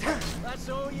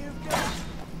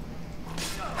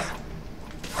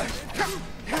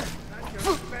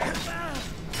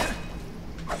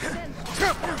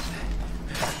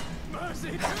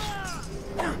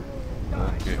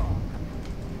 ஓகே,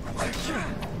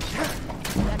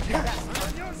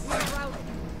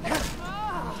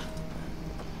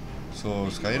 ஸோ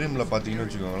ஸ்கைரிமில் பார்த்தீங்கன்னு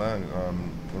வச்சுக்கோங்களேன்,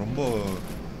 ரொம்ப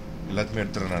எல்லாத்தையுமே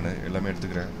எடுத்துக்கிறேன். நான் எல்லாமே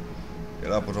எடுத்துக்கிறேன்.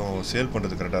 அப்புறம் சேல்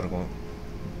பண்ணுறது கரெக்டாக இருக்கும்.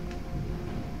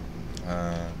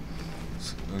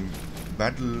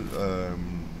 பேட்டில்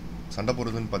சண்டை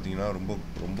போடுறதுன்னு பார்த்தீங்கன்னா ரொம்ப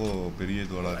ரொம்ப பெரிய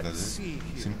இதுவெல்லாம் இருக்காது,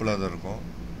 சிம்பிளாக தான் இருக்கும்.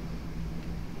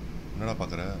 என்னடா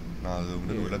பார்க்குற, நான் அது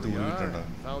வந்து எல்லாத்தையும் உருவிட்டேன்டா.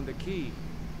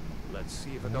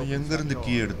 எங்கேருந்து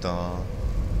கீ எடுத்தான்?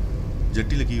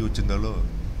 ஜெட்டியில் கீ வச்சிருந்தாலோ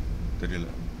தெரியல.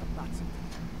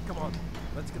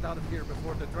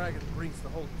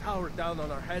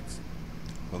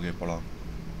 ஓகே, போகலாம்.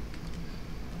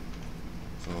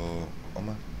 ஸோ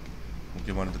ஆமாம்,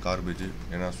 முக்கியமானது கார்பேஜ்.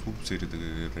 ஏன்னா சூப் செய்கிறதுக்கு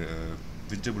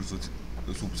வெஜிடபிள்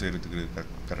சூப் செய்கிறதுக்கு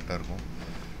கரெக்டாக இருக்கும்.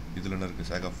 இதில் என்ன இருக்குது?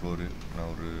 சேகா ஃப்ளோரு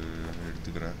நான் ஒரு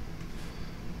எடுத்துக்கிறேன்.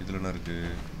 இதில் என்ன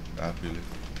இருக்குது? ஆப்பிள்.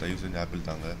 தயவு செஞ்சு ஆப்பிள்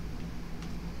தாங்க.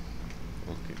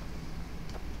 ஓகே,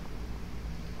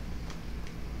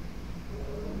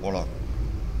 போகலாம்.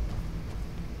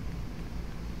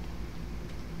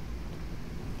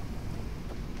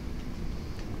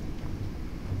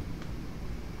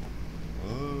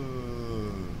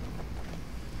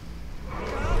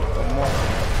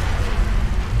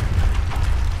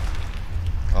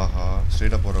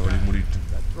 Straight up or a very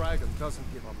That dragon doesn't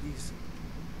give up easy.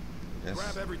 Yes.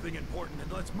 Grab everything important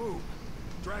and let's move.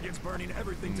 Dragon's burning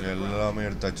everything to the ground. எல்லாமே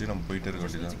எடுத்தாச்சு, நம்ம போயிட்டே இருக்க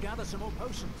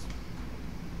வேண்டியதான்.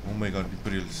 Oh my god,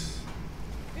 Imperials.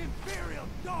 Imperial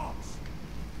dogs.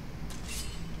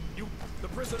 The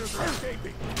prisoners are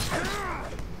escaping.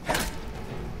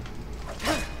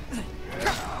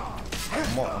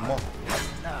 Amma.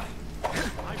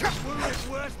 I'm wounded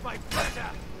worse by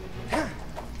pressure.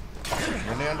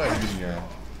 என்ன ஏன்டா அடிக்கிறீங்க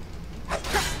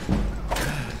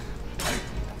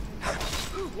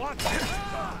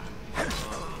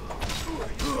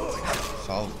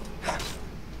சாவு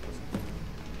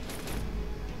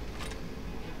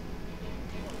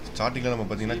ஸ்டார்டிங்கில் நம்ம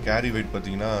பார்த்தீங்கன்னா கேரி வெயிட்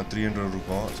பார்த்தீங்கன்னா 300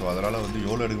 இருக்கும். ஸோ அதனால் வந்து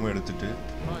எவ்வளோ எடுக்குமோ எடுத்துகிட்டு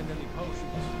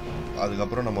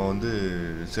அதுக்கப்புறம் நம்ம வந்து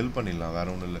செல் பண்ணிடலாம்,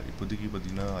 வேறு ஒன்றும் இல்லை. இப்போதைக்கு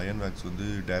பார்த்தீங்கன்னா அயன் வேக்ஸ் வந்து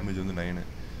டேமேஜ் வந்து 9,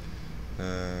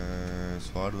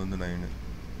 ஸ்வாட் வந்து 9.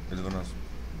 இதுக்கு நான்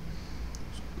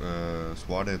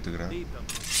ஸ்வாடை எடுத்துக்கிறேன்.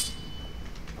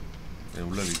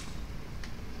 உள்ள வீக்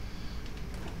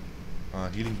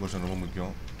ஹீலிங் போர்ஷன் ரொம்ப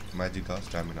முக்கியம். மேஜிக்கா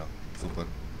ஸ்டாமினா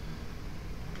சூப்பர்.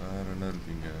 வேறு என்ன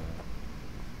இருக்குங்க?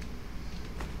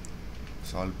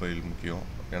 சால் பைல் முக்கியம்.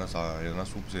 ஏன்னா எதனா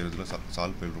சூப் செய்கிறதுல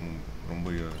சால் பைல் ரொம்ப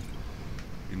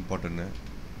இம்பார்ட்டன்ட்டு.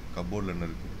 கப்போர்டில் என்ன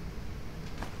இருக்குது?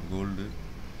 கோல்டு.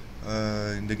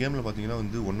 இந்த கேமில் பார்த்தீங்கன்னா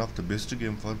வந்து one of the best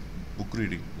game for book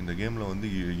reading. இந்த கேமில் வந்து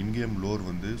இன்கேம் லோர்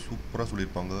வந்து சூப்பராக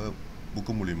சொல்லியிருப்பாங்க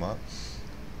புக்கு மூலிமா.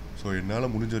 ஸோ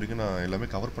என்னால் முடிஞ்ச வரைக்கும் நான் எல்லாமே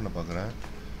கவர் பண்ண பார்க்குறேன்.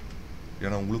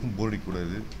 ஏன்னா உங்களுக்கும் போர்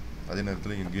அடிக்கக்கூடாது, அதே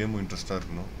நேரத்தில் என் கேமும் இன்ட்ரெஸ்ட்டாக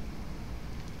இருக்கணும்.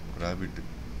 ரேபிட்டு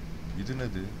இது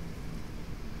என்னது?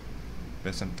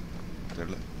 பெசன்ட்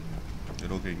தெரியல.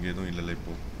 சரி ஓகே, இங்கே எதுவும் இல்லைல்ல.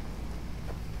 இப்போது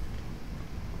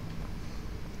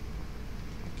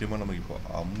முக்கியமாக நமக்கு இப்போ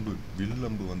அம்பு வில்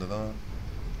அம்பு வந்தால் தான்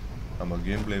நம்ம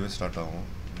கேம் பிளேவே ஸ்டார்ட் ஆகும்.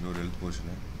 இங்கே ஒரு ஹெல்த்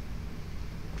போர்ஷனு.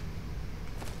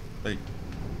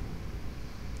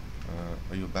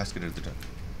 ஐயோ பேஸ்கெட் எடுத்துட்டேன்.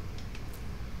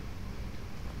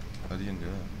 அது எங்க?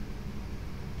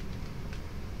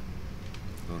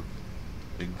 ஒரு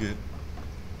எக்கு.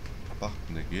 அப்பா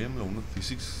இந்த கேமில் ஒன்றும்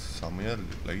ஃபிசிக்ஸ் செம்மையாக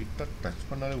இருக்குது. லைட்டாக டச்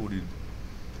பண்ணாலே ஓடிடுது.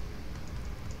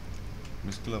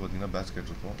 மிஸ்கில் பார்த்தீங்கன்னா பேஸ்கெட்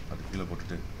இருக்கும், அது கீழே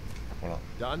போட்டுட்டு போகலாம்.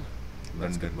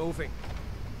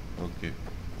 Okay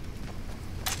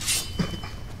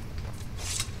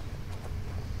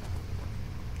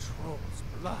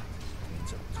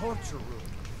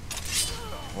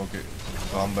okay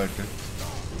காம்பேட்டு.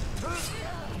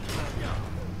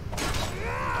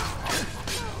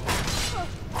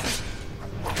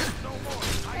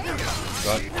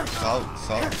 Zhao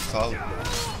Zhao Zhao.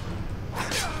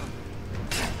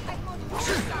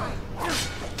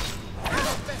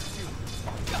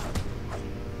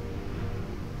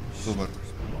 Super.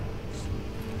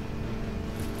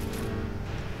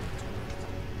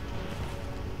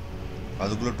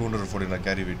 அதுக்குள்ளே 240 நான்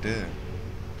கேரி விட்டு.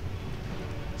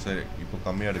 சரி இப்போ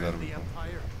கம்மியாக எடுக்க ஆரம்பிக்கும்.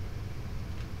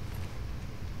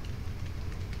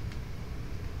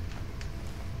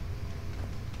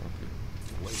 Okay.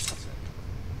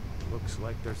 Looks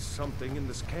like there's something in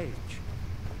this cage.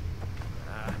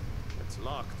 It's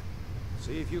locked.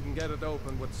 See if you can get it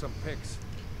open with some picks.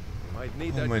 You might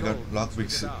need that. Oh my god, lock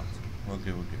picks.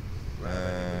 Okay, okay.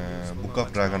 Book of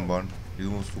Dragon Bond.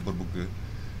 இதுவும் super book.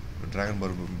 Dragon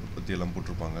பால் பற்றி எல்லாம்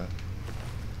போட்டிருப்பாங்க.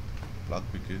 Lock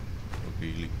பிக்கு. Okay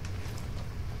இலி.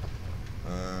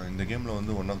 இந்த கேமில்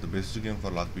வந்து one of the best game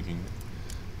for lock picking.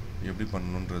 எப்படி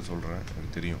பண்ணணுன்றது சொல்கிறேன்,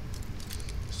 எனக்கு தெரியும்.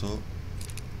 ஸோ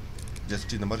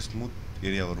ஜஸ்ட் இந்த மாதிரி ஸ்மூத்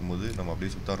ஏரியா வரும்போது நம்ம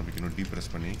அப்படியே சுற்ற ஆரம்பிக்கணும். டீப்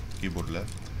ப்ரெஸ் பண்ணி கீபோர்டில்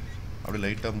அப்படியே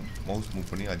லைட்டாக மவுஸ்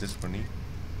மூவ் பண்ணி அட்ஜஸ்ட் பண்ணி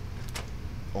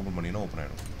ஓப்பன் பண்ணிங்கன்னா ஓப்பன்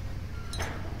ஆகிடும்.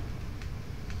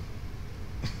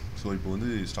 ஸோ இப்போ வந்து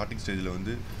ஸ்டார்டிங் ஸ்டேஜில்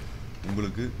வந்து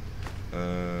உங்களுக்கு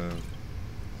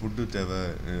ஃபுட்டு தேவை.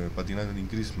 பார்த்தீங்கன்னா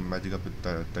இன்க்ரீஸ் மேஜிக்காக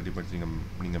 30%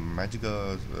 நீங்கள்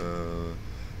மேஜிக்காக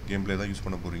கேம் பிளே தான் யூஸ்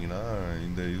பண்ண போகிறீங்கன்னா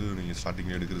இந்த இது நீங்கள்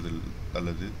ஸ்டார்டிங்கில் எடுக்கிறது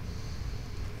நல்லது.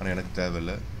 ஆனால் எனக்கு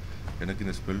தேவையில்லை. எனக்கு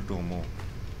இந்த ஸ்பெல் டோமோ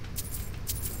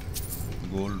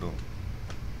கோல்டோ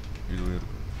இதுவே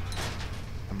இருக்கும்.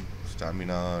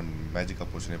 ஸ்டாமினா மேஜிக்காக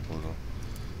போர்ஷனே போதும்.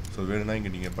 ஸோ வேணும்னா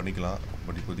இங்கே நீங்கள் பண்ணிக்கலாம்.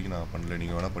 பட் இப்போதைக்கு நான் பண்ணல,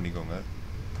 நீங்கள் வேணால் பண்ணிக்கோங்க.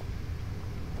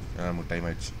 ஏன்னா நமக்கு டைம்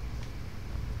ஆயிடுச்சு.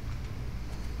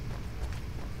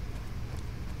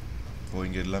 ஸோ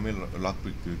இங்கே எல்லாமே லாக்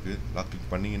பிக் இருக்குது. லாக்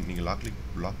பிக் பண்ணிங்க நீங்கள்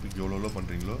லாக் பிக் எவ்வளோ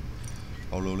பண்ணுறீங்களோ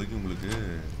அவ்வளோக்கு உங்களுக்கு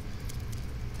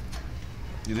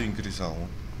இது இன்க்ரீஸ்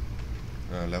ஆகும்,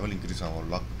 லெவல் இன்க்ரீஸ் ஆகும்,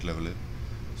 லாக் பிக் லெவலு.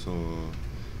 ஸோ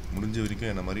முடிஞ்ச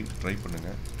வரைக்கும் என்ன மாதிரி ட்ரை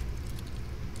பண்ணுங்கள்.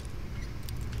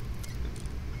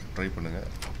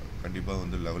 கண்டிப்பாக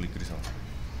வந்து லெவல் இன்க்ரீஸ் ஆகும்.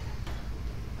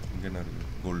 இங்கே என்ன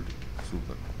இருக்குது? கோல்டு.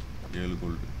 Super, 7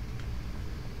 gold.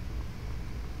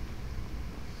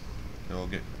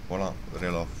 ஓகே போகலாம்.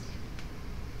 ரேல் ஆஃப்.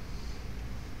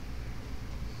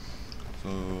 ஸோ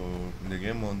இந்த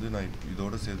கேம் வந்து நான்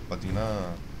இதோட சேர்த்து பார்த்தீங்கன்னா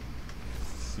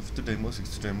 5th டைமோ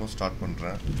 6th டைமோ ஸ்டார்ட்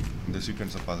பண்ணுறேன். இந்த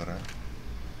சீக்வன்ஸை பார்க்குறேன்.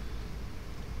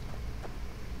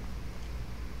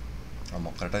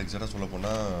 ஆமாம், கரெக்டாக எக்ஸாக்டாக சொல்ல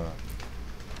போனால்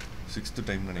 6th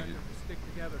டைம் நினைக்கிறேன்.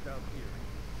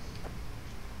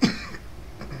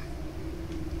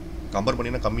 கம்பேர்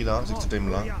பண்ணினா கம்மி தான் 6th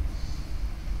டைம்லாம்.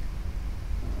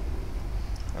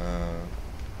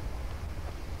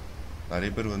 நிறைய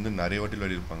பேர் வந்து நிறைய வாட்டி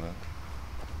விளையாடிருப்பாங்க.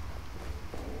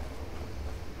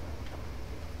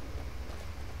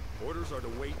 Orders are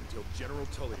to wait until General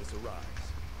Tullius arrives.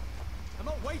 I'm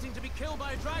not waiting to be killed by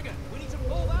a dragon. We need to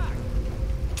fall back.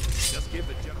 Just give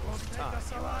the general some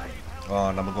time.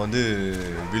 நமக்கு வந்து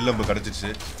வில்லம்பு கிடைச்சிச்சு.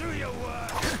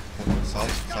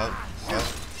 Zhao Zhao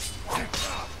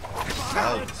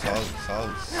Zhao Zhao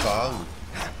Zhao Zhao.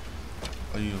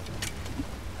 ஐயோ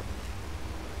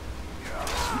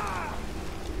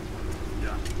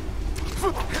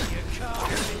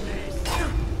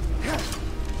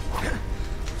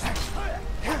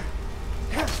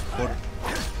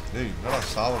ஏய் என்னடா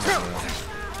சாவ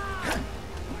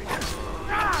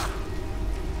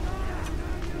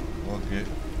okay.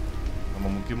 நம்ம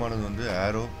முக்கியமானது வந்து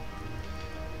ஆரோ,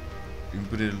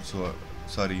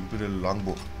 இம்பீரியல்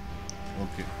லாங்போ.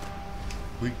 ஓகே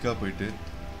குயிக்காக போயிட்டு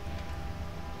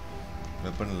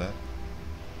வெப்பனில்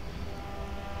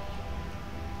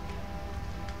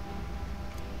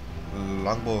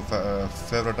லாங்போ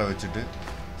ஃபேவரட்டாக வச்சுட்டு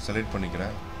செலக்ட்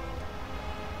பண்ணிக்கிறேன்.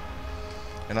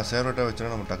 ஏன்னா ஃபேவரட்டாக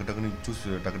வச்சோன்னா நம்ம டக்கு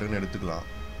டக்குன்னு எடுத்துக்கலாம்.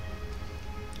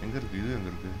 எங்கே இருக்குது இது?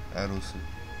 எங்கே இருக்குது ஆரோஸு?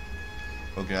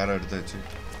 ஓகே ஆரோ எடுத்தாச்சு.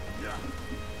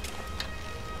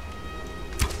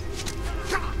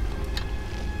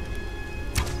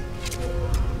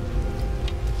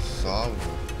 சாவு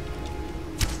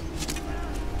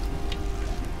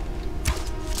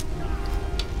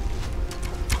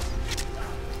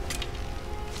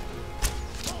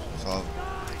சாவு.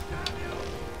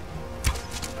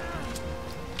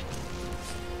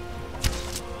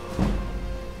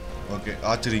 ஓகே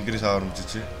ஆர்ச்சரி இன்க்ரீஸ் ஆக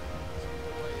ஆரம்பிச்சிச்சு.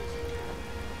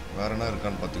 வேற என்ன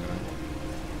இருக்கான்னு பார்த்துக்கிறேன்.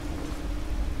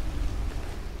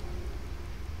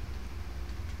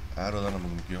 ஆரோ தான்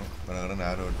நமக்கு முக்கியம். வேற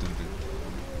ஆரோ எடுத்துக்கிட்டு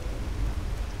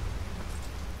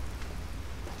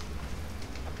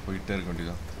போயிட்டே இருக்க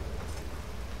வேண்டியதான்.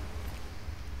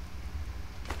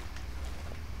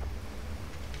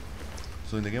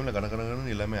 ஸோ இந்த கேமில்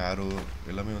கடற்கடன்னு எல்லாமே ஆரோ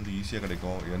எல்லாமே வந்து ஈஸியாக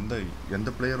கிடைக்கும். எந்த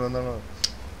பிளேயர் வந்தாலும்,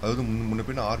 அதாவது முன்ன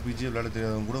பின்ன ஆர்பிஜி விளையாட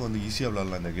தெரியாதவங்க கூட வந்து ஈஸியாக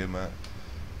விளையாடலாம் இந்த கேமை.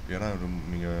 ஏன்னா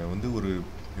நீங்கள் வந்து ஒரு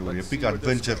எப்பிக்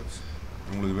அட்வென்ச்சர்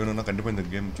உங்களுக்கு வேணும்னா கண்டிப்பாக இந்த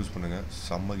கேம் சூஸ் பண்ணுங்கள்.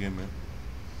 செம்ம கேமு.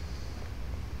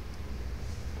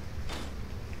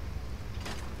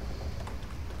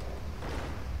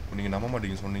 நீங்கள் நம்ப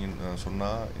மாட்டீங்க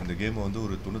சொன்னால் இந்த கேமை வந்து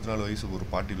ஒரு 94 வயசு ஒரு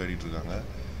பாட்டி விளையாடிட்டு இருக்காங்க.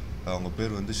 அவங்க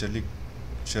பேர் வந்து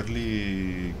ஷெர்லி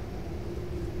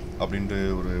அப்படின்ற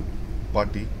ஒரு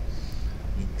பாட்டி.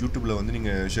 யூடியூப்பில் வந்து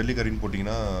நீங்கள் ஷெர்லி கரின்னு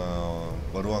போட்டிங்கன்னா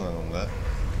வருவாங்க அவங்க.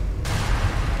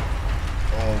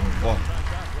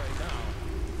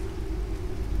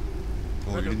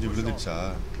 ஓ இடிஞ்சு விழுந்துச்சா?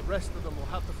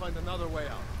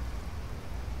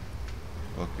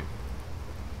 ஓகே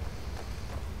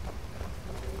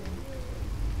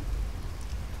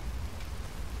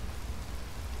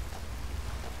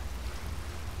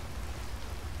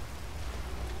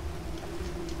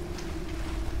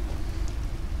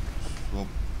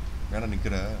ஏன்னா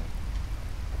நிற்கிற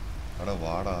அடா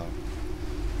வாடா.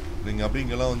 நீங்கள் அப்படி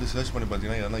இங்கெல்லாம் வந்து சர்ச் பண்ணி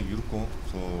பார்த்தீங்கன்னா இதெல்லாம் இருக்கும்.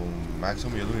 ஸோ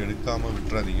மேக்ஸிமம் எதுவும் எடுக்காமல்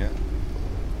விட்டுறாதீங்க.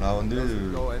 நான் வந்து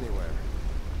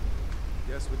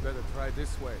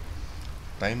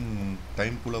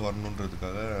டைம்குள்ளே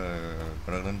வரணுன்றதுக்காக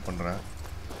ரன் பண்ணுறேன்.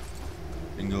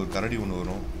 இங்கே ஒரு கரடி ஒன்று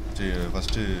வரும்.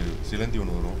 ஃபஸ்ட்டு சிலந்தி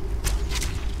ஒன்று வரும்.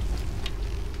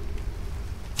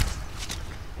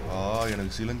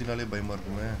 எனக்கு சிலந்தினாலே பயமாக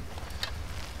இருக்குமே.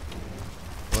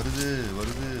 வருது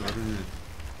வருது வருது.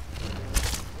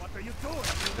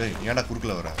 ஏய் ஏன்டா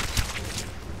குறுக்கில் வர?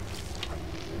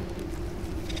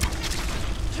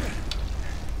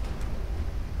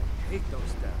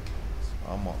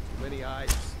 ஆமாம்.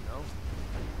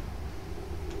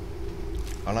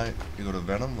 ஆனால் இதோட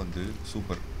வெனம் வந்து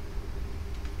சூப்பர்.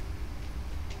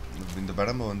 இந்த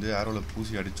வெனமை வந்து ஆரோவில்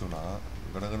பூசி அடித்தோன்னா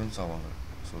கடகடன்னு சாவாங்க.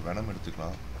 ஸோ வெனம்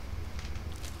எடுத்துக்கலாம்.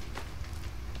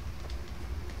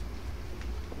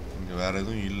 இங்கே வேறு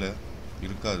எதுவும் இல்லை,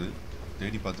 இருக்காது.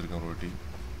 தேடி பார்த்துருக்கேன் ஒரு வாட்டி.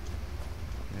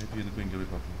 மேபி எதுக்கும் இங்கே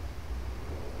போய் பார்ப்போம்.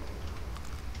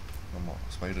 ஆமாம்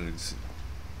ஸ்பைடர் எக்ஸ்.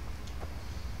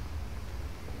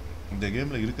 இந்த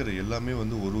கேமில் இருக்கிற எல்லாமே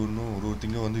வந்து ஒரு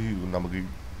திங்கும் வந்து நமக்கு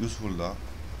யூஸ்ஃபுல் தான்.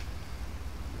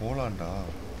 போகலான்டா.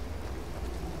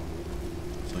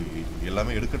 ஸோ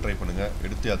எல்லாமே எடுக்க ட்ரை பண்ணுங்கள்.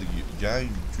 எடுத்து அதுக்கு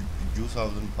ஏன் யூஸ்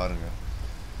ஆகுதுன்னு பாருங்கள்.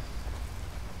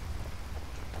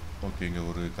 ஓகே இங்கே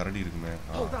ஒரு கரடி இருக்குமே.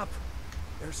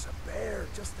 There's a bear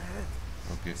just ahead.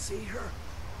 Okay. See her?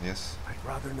 Yes. I'd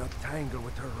rather not tangle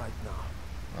with her right now.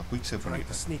 Quick save trying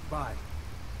to sneak by.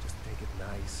 Just take it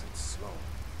nice and slow.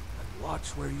 And Watch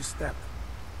where you step.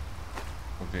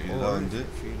 Okay, Or இதுதான் if வந்து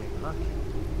you're feeling lucky,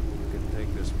 you can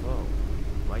take this bow.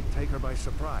 Might take her by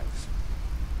surprise.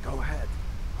 Go ahead.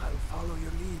 I'll follow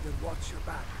your lead and watch your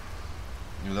back.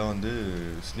 இதுதான் வந்து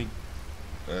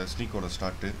ஸ்னீக்கோட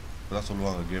start இப்போதான்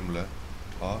சொல்லுவாங்க கேமில்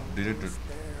directed.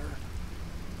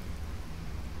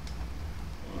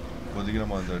 இப்போதைக்கு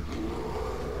நம்ம அந்த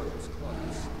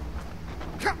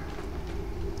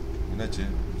என்னாச்சு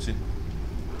C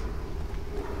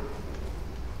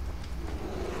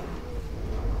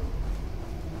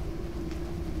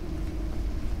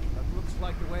That looks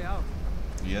like the way out.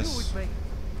 Yes. You would make it.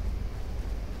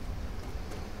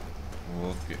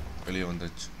 Okay வெளியே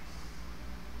வந்தாச்சு.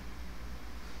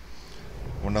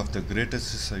 One of the greatest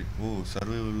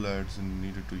survival adds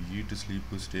needed to eat, sleep,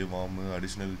 stay warm.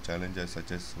 Additional challenges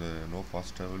such as no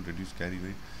fast travel, reduce carry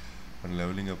weight, and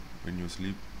leveling up when you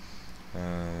sleep.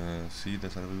 See the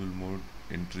survival mode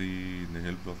entry in the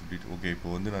help of it. Okay, இப்போ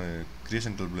வந்து நான்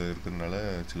creation கிளப்பில் இருக்கிறதுனால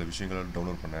சில விஷயங்களை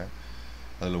download பண்ணேன்.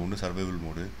 அதில் ஒன்று சர்வைவல்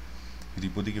மோடு. இது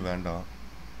இப்போதைக்கு வேண்டாம்.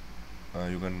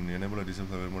 You can enable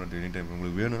disable survival mode at any time.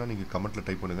 உங்களுக்கு வேணும்னா நீங்கள் கமெண்ட்டில்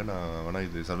டைப் பண்ணுங்கள். நான் வேணால்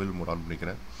இது சர்வைவல் மோட் ஆன்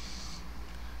பண்ணிக்கிறேன்.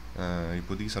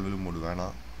 இப்போதைக்கு சர்வைவல் மோடு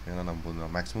வேணாம். ஏன்னா நம்ம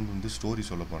மேக்ஸிமம் வந்து ஸ்டோரி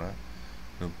சொல்ல போகிறேன்.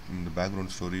 இந்த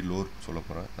பேக்ரவுண்ட் ஸ்டோரி லோர் சொல்ல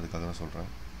போகிறேன். அதுக்காக தான் சொல்கிறேன்.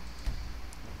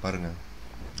 பாருங்கள்,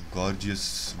 கார்ஜியஸ்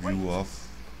வியூ ஆஃப்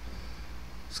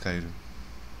ஸ்கைரிம்.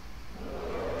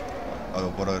 அது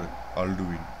போகிறார்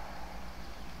ஆல்டுவின்.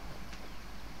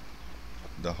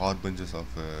 The harbingers of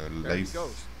life.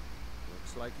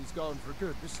 Looks like he's gone for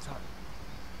good this time.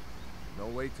 No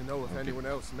way to know if anyone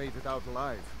else made it out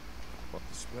alive. But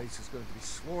this place is going to be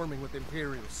swarming with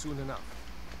Imperials soon enough.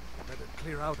 Better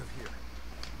clear out of here.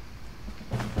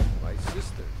 My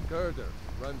sister, Gerda,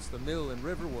 runs the mill in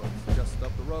Riverwood, just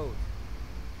up the road.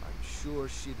 I'm sure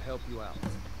she'd help you out.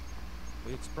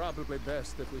 It's probably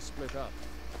best if we split up.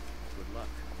 Good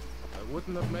luck. I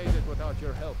wouldn't have made it without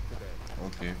your help today.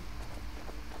 Okay.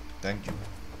 Thank you.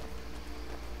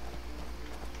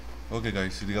 Okay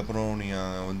guys, இதுக்கப்புறம்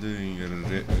நீங்கள் வந்து இங்கே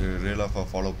ரேலாஃபாக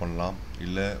follow பண்ணலாம்.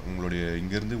 இல்லை உங்களுடைய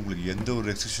இங்கேருந்து உங்களுக்கு எந்த ஒரு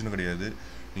ரெஸ்ட்ரிக்ஷனும் கிடையாது.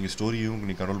 நீங்கள் ஸ்டோரியும்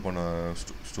நீங்கள் கண்ட்ரோல் பண்ண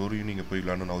ஸ்டோரியும் நீங்கள் போய்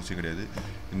விளையாடணும்னு அவசியம் கிடையாது.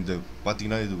 இந்த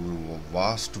பார்த்தீங்கன்னா இது ஒரு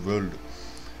வாஸ்ட் வேர்ல்டு.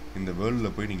 இந்த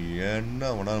வேர்ல்டில் போய் நீங்கள்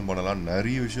என்ன வேணாலும் பண்ணலாம்.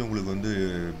 நிறைய விஷயம் உங்களுக்கு வந்து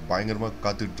பயங்கரமாக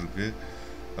காத்துட்ருக்கு.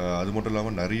 அது மட்டும்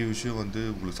இல்லாமல் நிறைய விஷயம் வந்து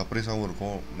உங்களுக்கு சர்ப்ரைஸாகவும்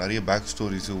இருக்கும். நிறைய பேக்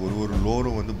ஸ்டோரிஸு, ஒரு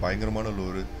லோரும் வந்து பயங்கரமான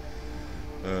லோரு.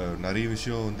 நிறைய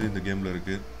விஷயம் வந்து இந்த கேமில்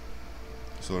இருக்குது.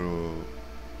 ஸோ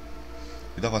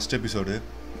இதான் ஃபஸ்ட் எபிசோடு.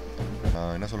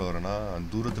 நான் என்ன சொல்ல வரேன்னா,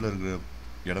 தூரத்தில் இருக்கிற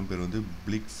இடம் பேர் வந்து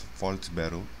பிளிக் ஃபால்ஸ்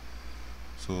பேரோ.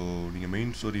 ஸோ நீங்கள்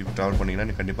மெயின் ஸ்டோரி ட்ராவல் பண்ணிங்கன்னா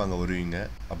நீங்கள் கண்டிப்பாக அங்கே வருவீங்க.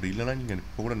 அப்படி இல்லைனா நீங்கள்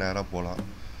இப்போ கூட நேராக போகலாம்.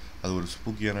 அது ஒரு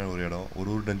ஸ்பூக்கியான ஒரு இடம்.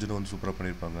 ஒரு டஞ்சனும் வந்து சூப்பராக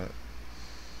பண்ணியிருப்பாங்க.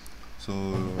 ஸோ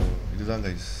இதுதான்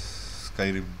கைஸ்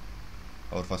ஸ்கைரிம்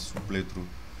அவர் ஃபஸ்ட் ப்ளே த்ரூ.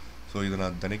 ஸோ இதை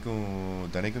நான்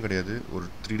தினைக்கும் கிடையாது, ஒரு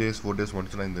 3 days 4 days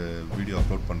ஒன்ஸ் நான் இந்த வீடியோ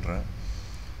அப்லோட் பண்ணுறேன்.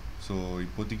 ஸோ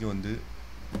இப்போதைக்கு வந்து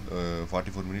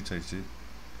 44 minutes ஆயிடுச்சு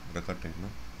ரெக்கார்ட் டைமு.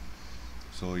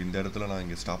 ஸோ இந்த இடத்துல நான்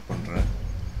இங்கே ஸ்டாப் பண்ணுறேன்.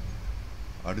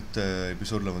 அடுத்த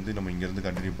எபிசோடில் வந்து நம்ம இங்கேருந்து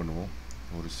கண்டினியூ பண்ணுவோம்.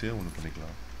 ஒரு சேவ் ஒன்று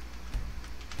பண்ணிக்கலாம்,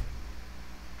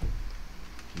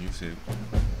 நியூ சேவ்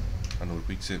அண்ட் ஒரு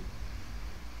பிக் சேவ்.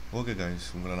 ஓகே காய்ஸ்,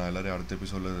 உங்களை நான் எல்லோரையும் அடுத்த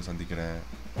எபிசோடில் சந்திக்கிறேன்.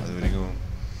 அது வரைக்கும்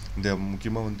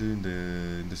முக்கியமாக வந்து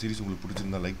இந்த சீரிஸ் உங்களுக்கு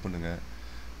பிடிச்சிருந்தால் லைக் பண்ணுங்கள்,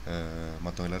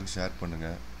 மற்றவங்க எல்லாருக்கும் ஷேர்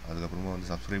பண்ணுங்கள், அதுக்கப்புறமா வந்து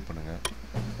சப்ஸ்கிரைப் பண்ணுங்கள்.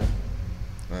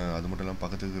 அது மட்டும் இல்லாமல்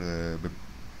பக்கத்தில் இருக்கிற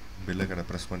பெல் ஐகானை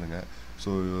ப்ரெஸ் பண்ணுங்கள். ஸோ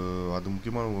அது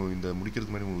முக்கியமாக இந்த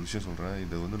முடிக்கிறதுக்கு முன்னாடி ஒரு விஷயம் சொல்கிறேன்.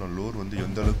 இதை வந்து நான் லோர் வந்து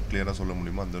எந்த அளவுக்கு கிளியராக சொல்ல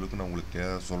முடியுமோ அந்த அளவுக்கு நான் உங்களுக்கு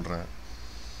கிளியராக சொல்கிறேன்.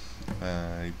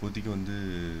 இப்போதைக்கு வந்து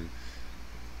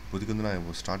நான்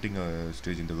இப்போ ஸ்டார்டிங்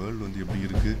ஸ்டேஜ். இந்த வேர்ல்டு வந்து எப்படி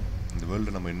இருக்குது, இந்த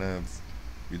வேர்ல்டில் நம்ம என்ன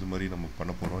இது மாதிரி நம்ம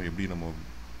பண்ண போகிறோம், எப்படி நம்ம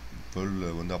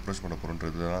வேர்ல்டில் வந்து அப்ரோச் பண்ண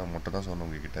போகிறோன்றது தான் மட்டும் தான் சொன்னேன்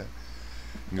உங்ககிட்ட.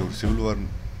 இங்கே ஒரு சிவில் வார்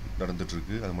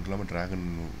நடந்துகிட்ருக்கு. அது மட்டும் இல்லாமல் ட்ராகன்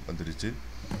வந்துடுச்சு.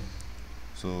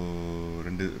 ஸோ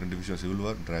ரெண்டு விஷயம், சிவில்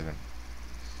வார், ட்ராகன்.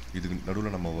 இதுக்கு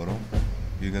நடுவில் நம்ம வரோம்.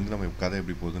 இதுக்கு வந்து நம்ம கதை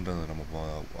எப்படி போகுதுன்றதை நம்ம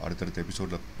அடுத்தடுத்த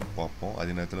எபிசோடில் பார்ப்போம்.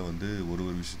 அதே நேரத்தில் வந்து ஒரு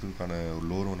விஷயத்துக்கான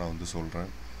லோரும் நான் வந்து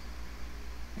சொல்கிறேன்.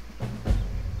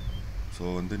 ஸோ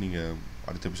வந்து நீங்கள்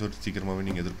அடுத்த எபிசோட் சீக்கிரமாகவே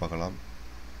நீங்கள் எதிர்பார்க்கலாம்.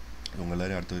 உங்கள்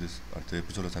எல்லோரையும் அடுத்த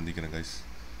எபிசோடில் சந்திக்கிறேன் கைஸ்.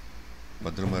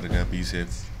 பத்திரமா இருங்க, பி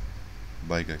சேஃப்,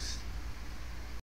 பாய் கைஸ்.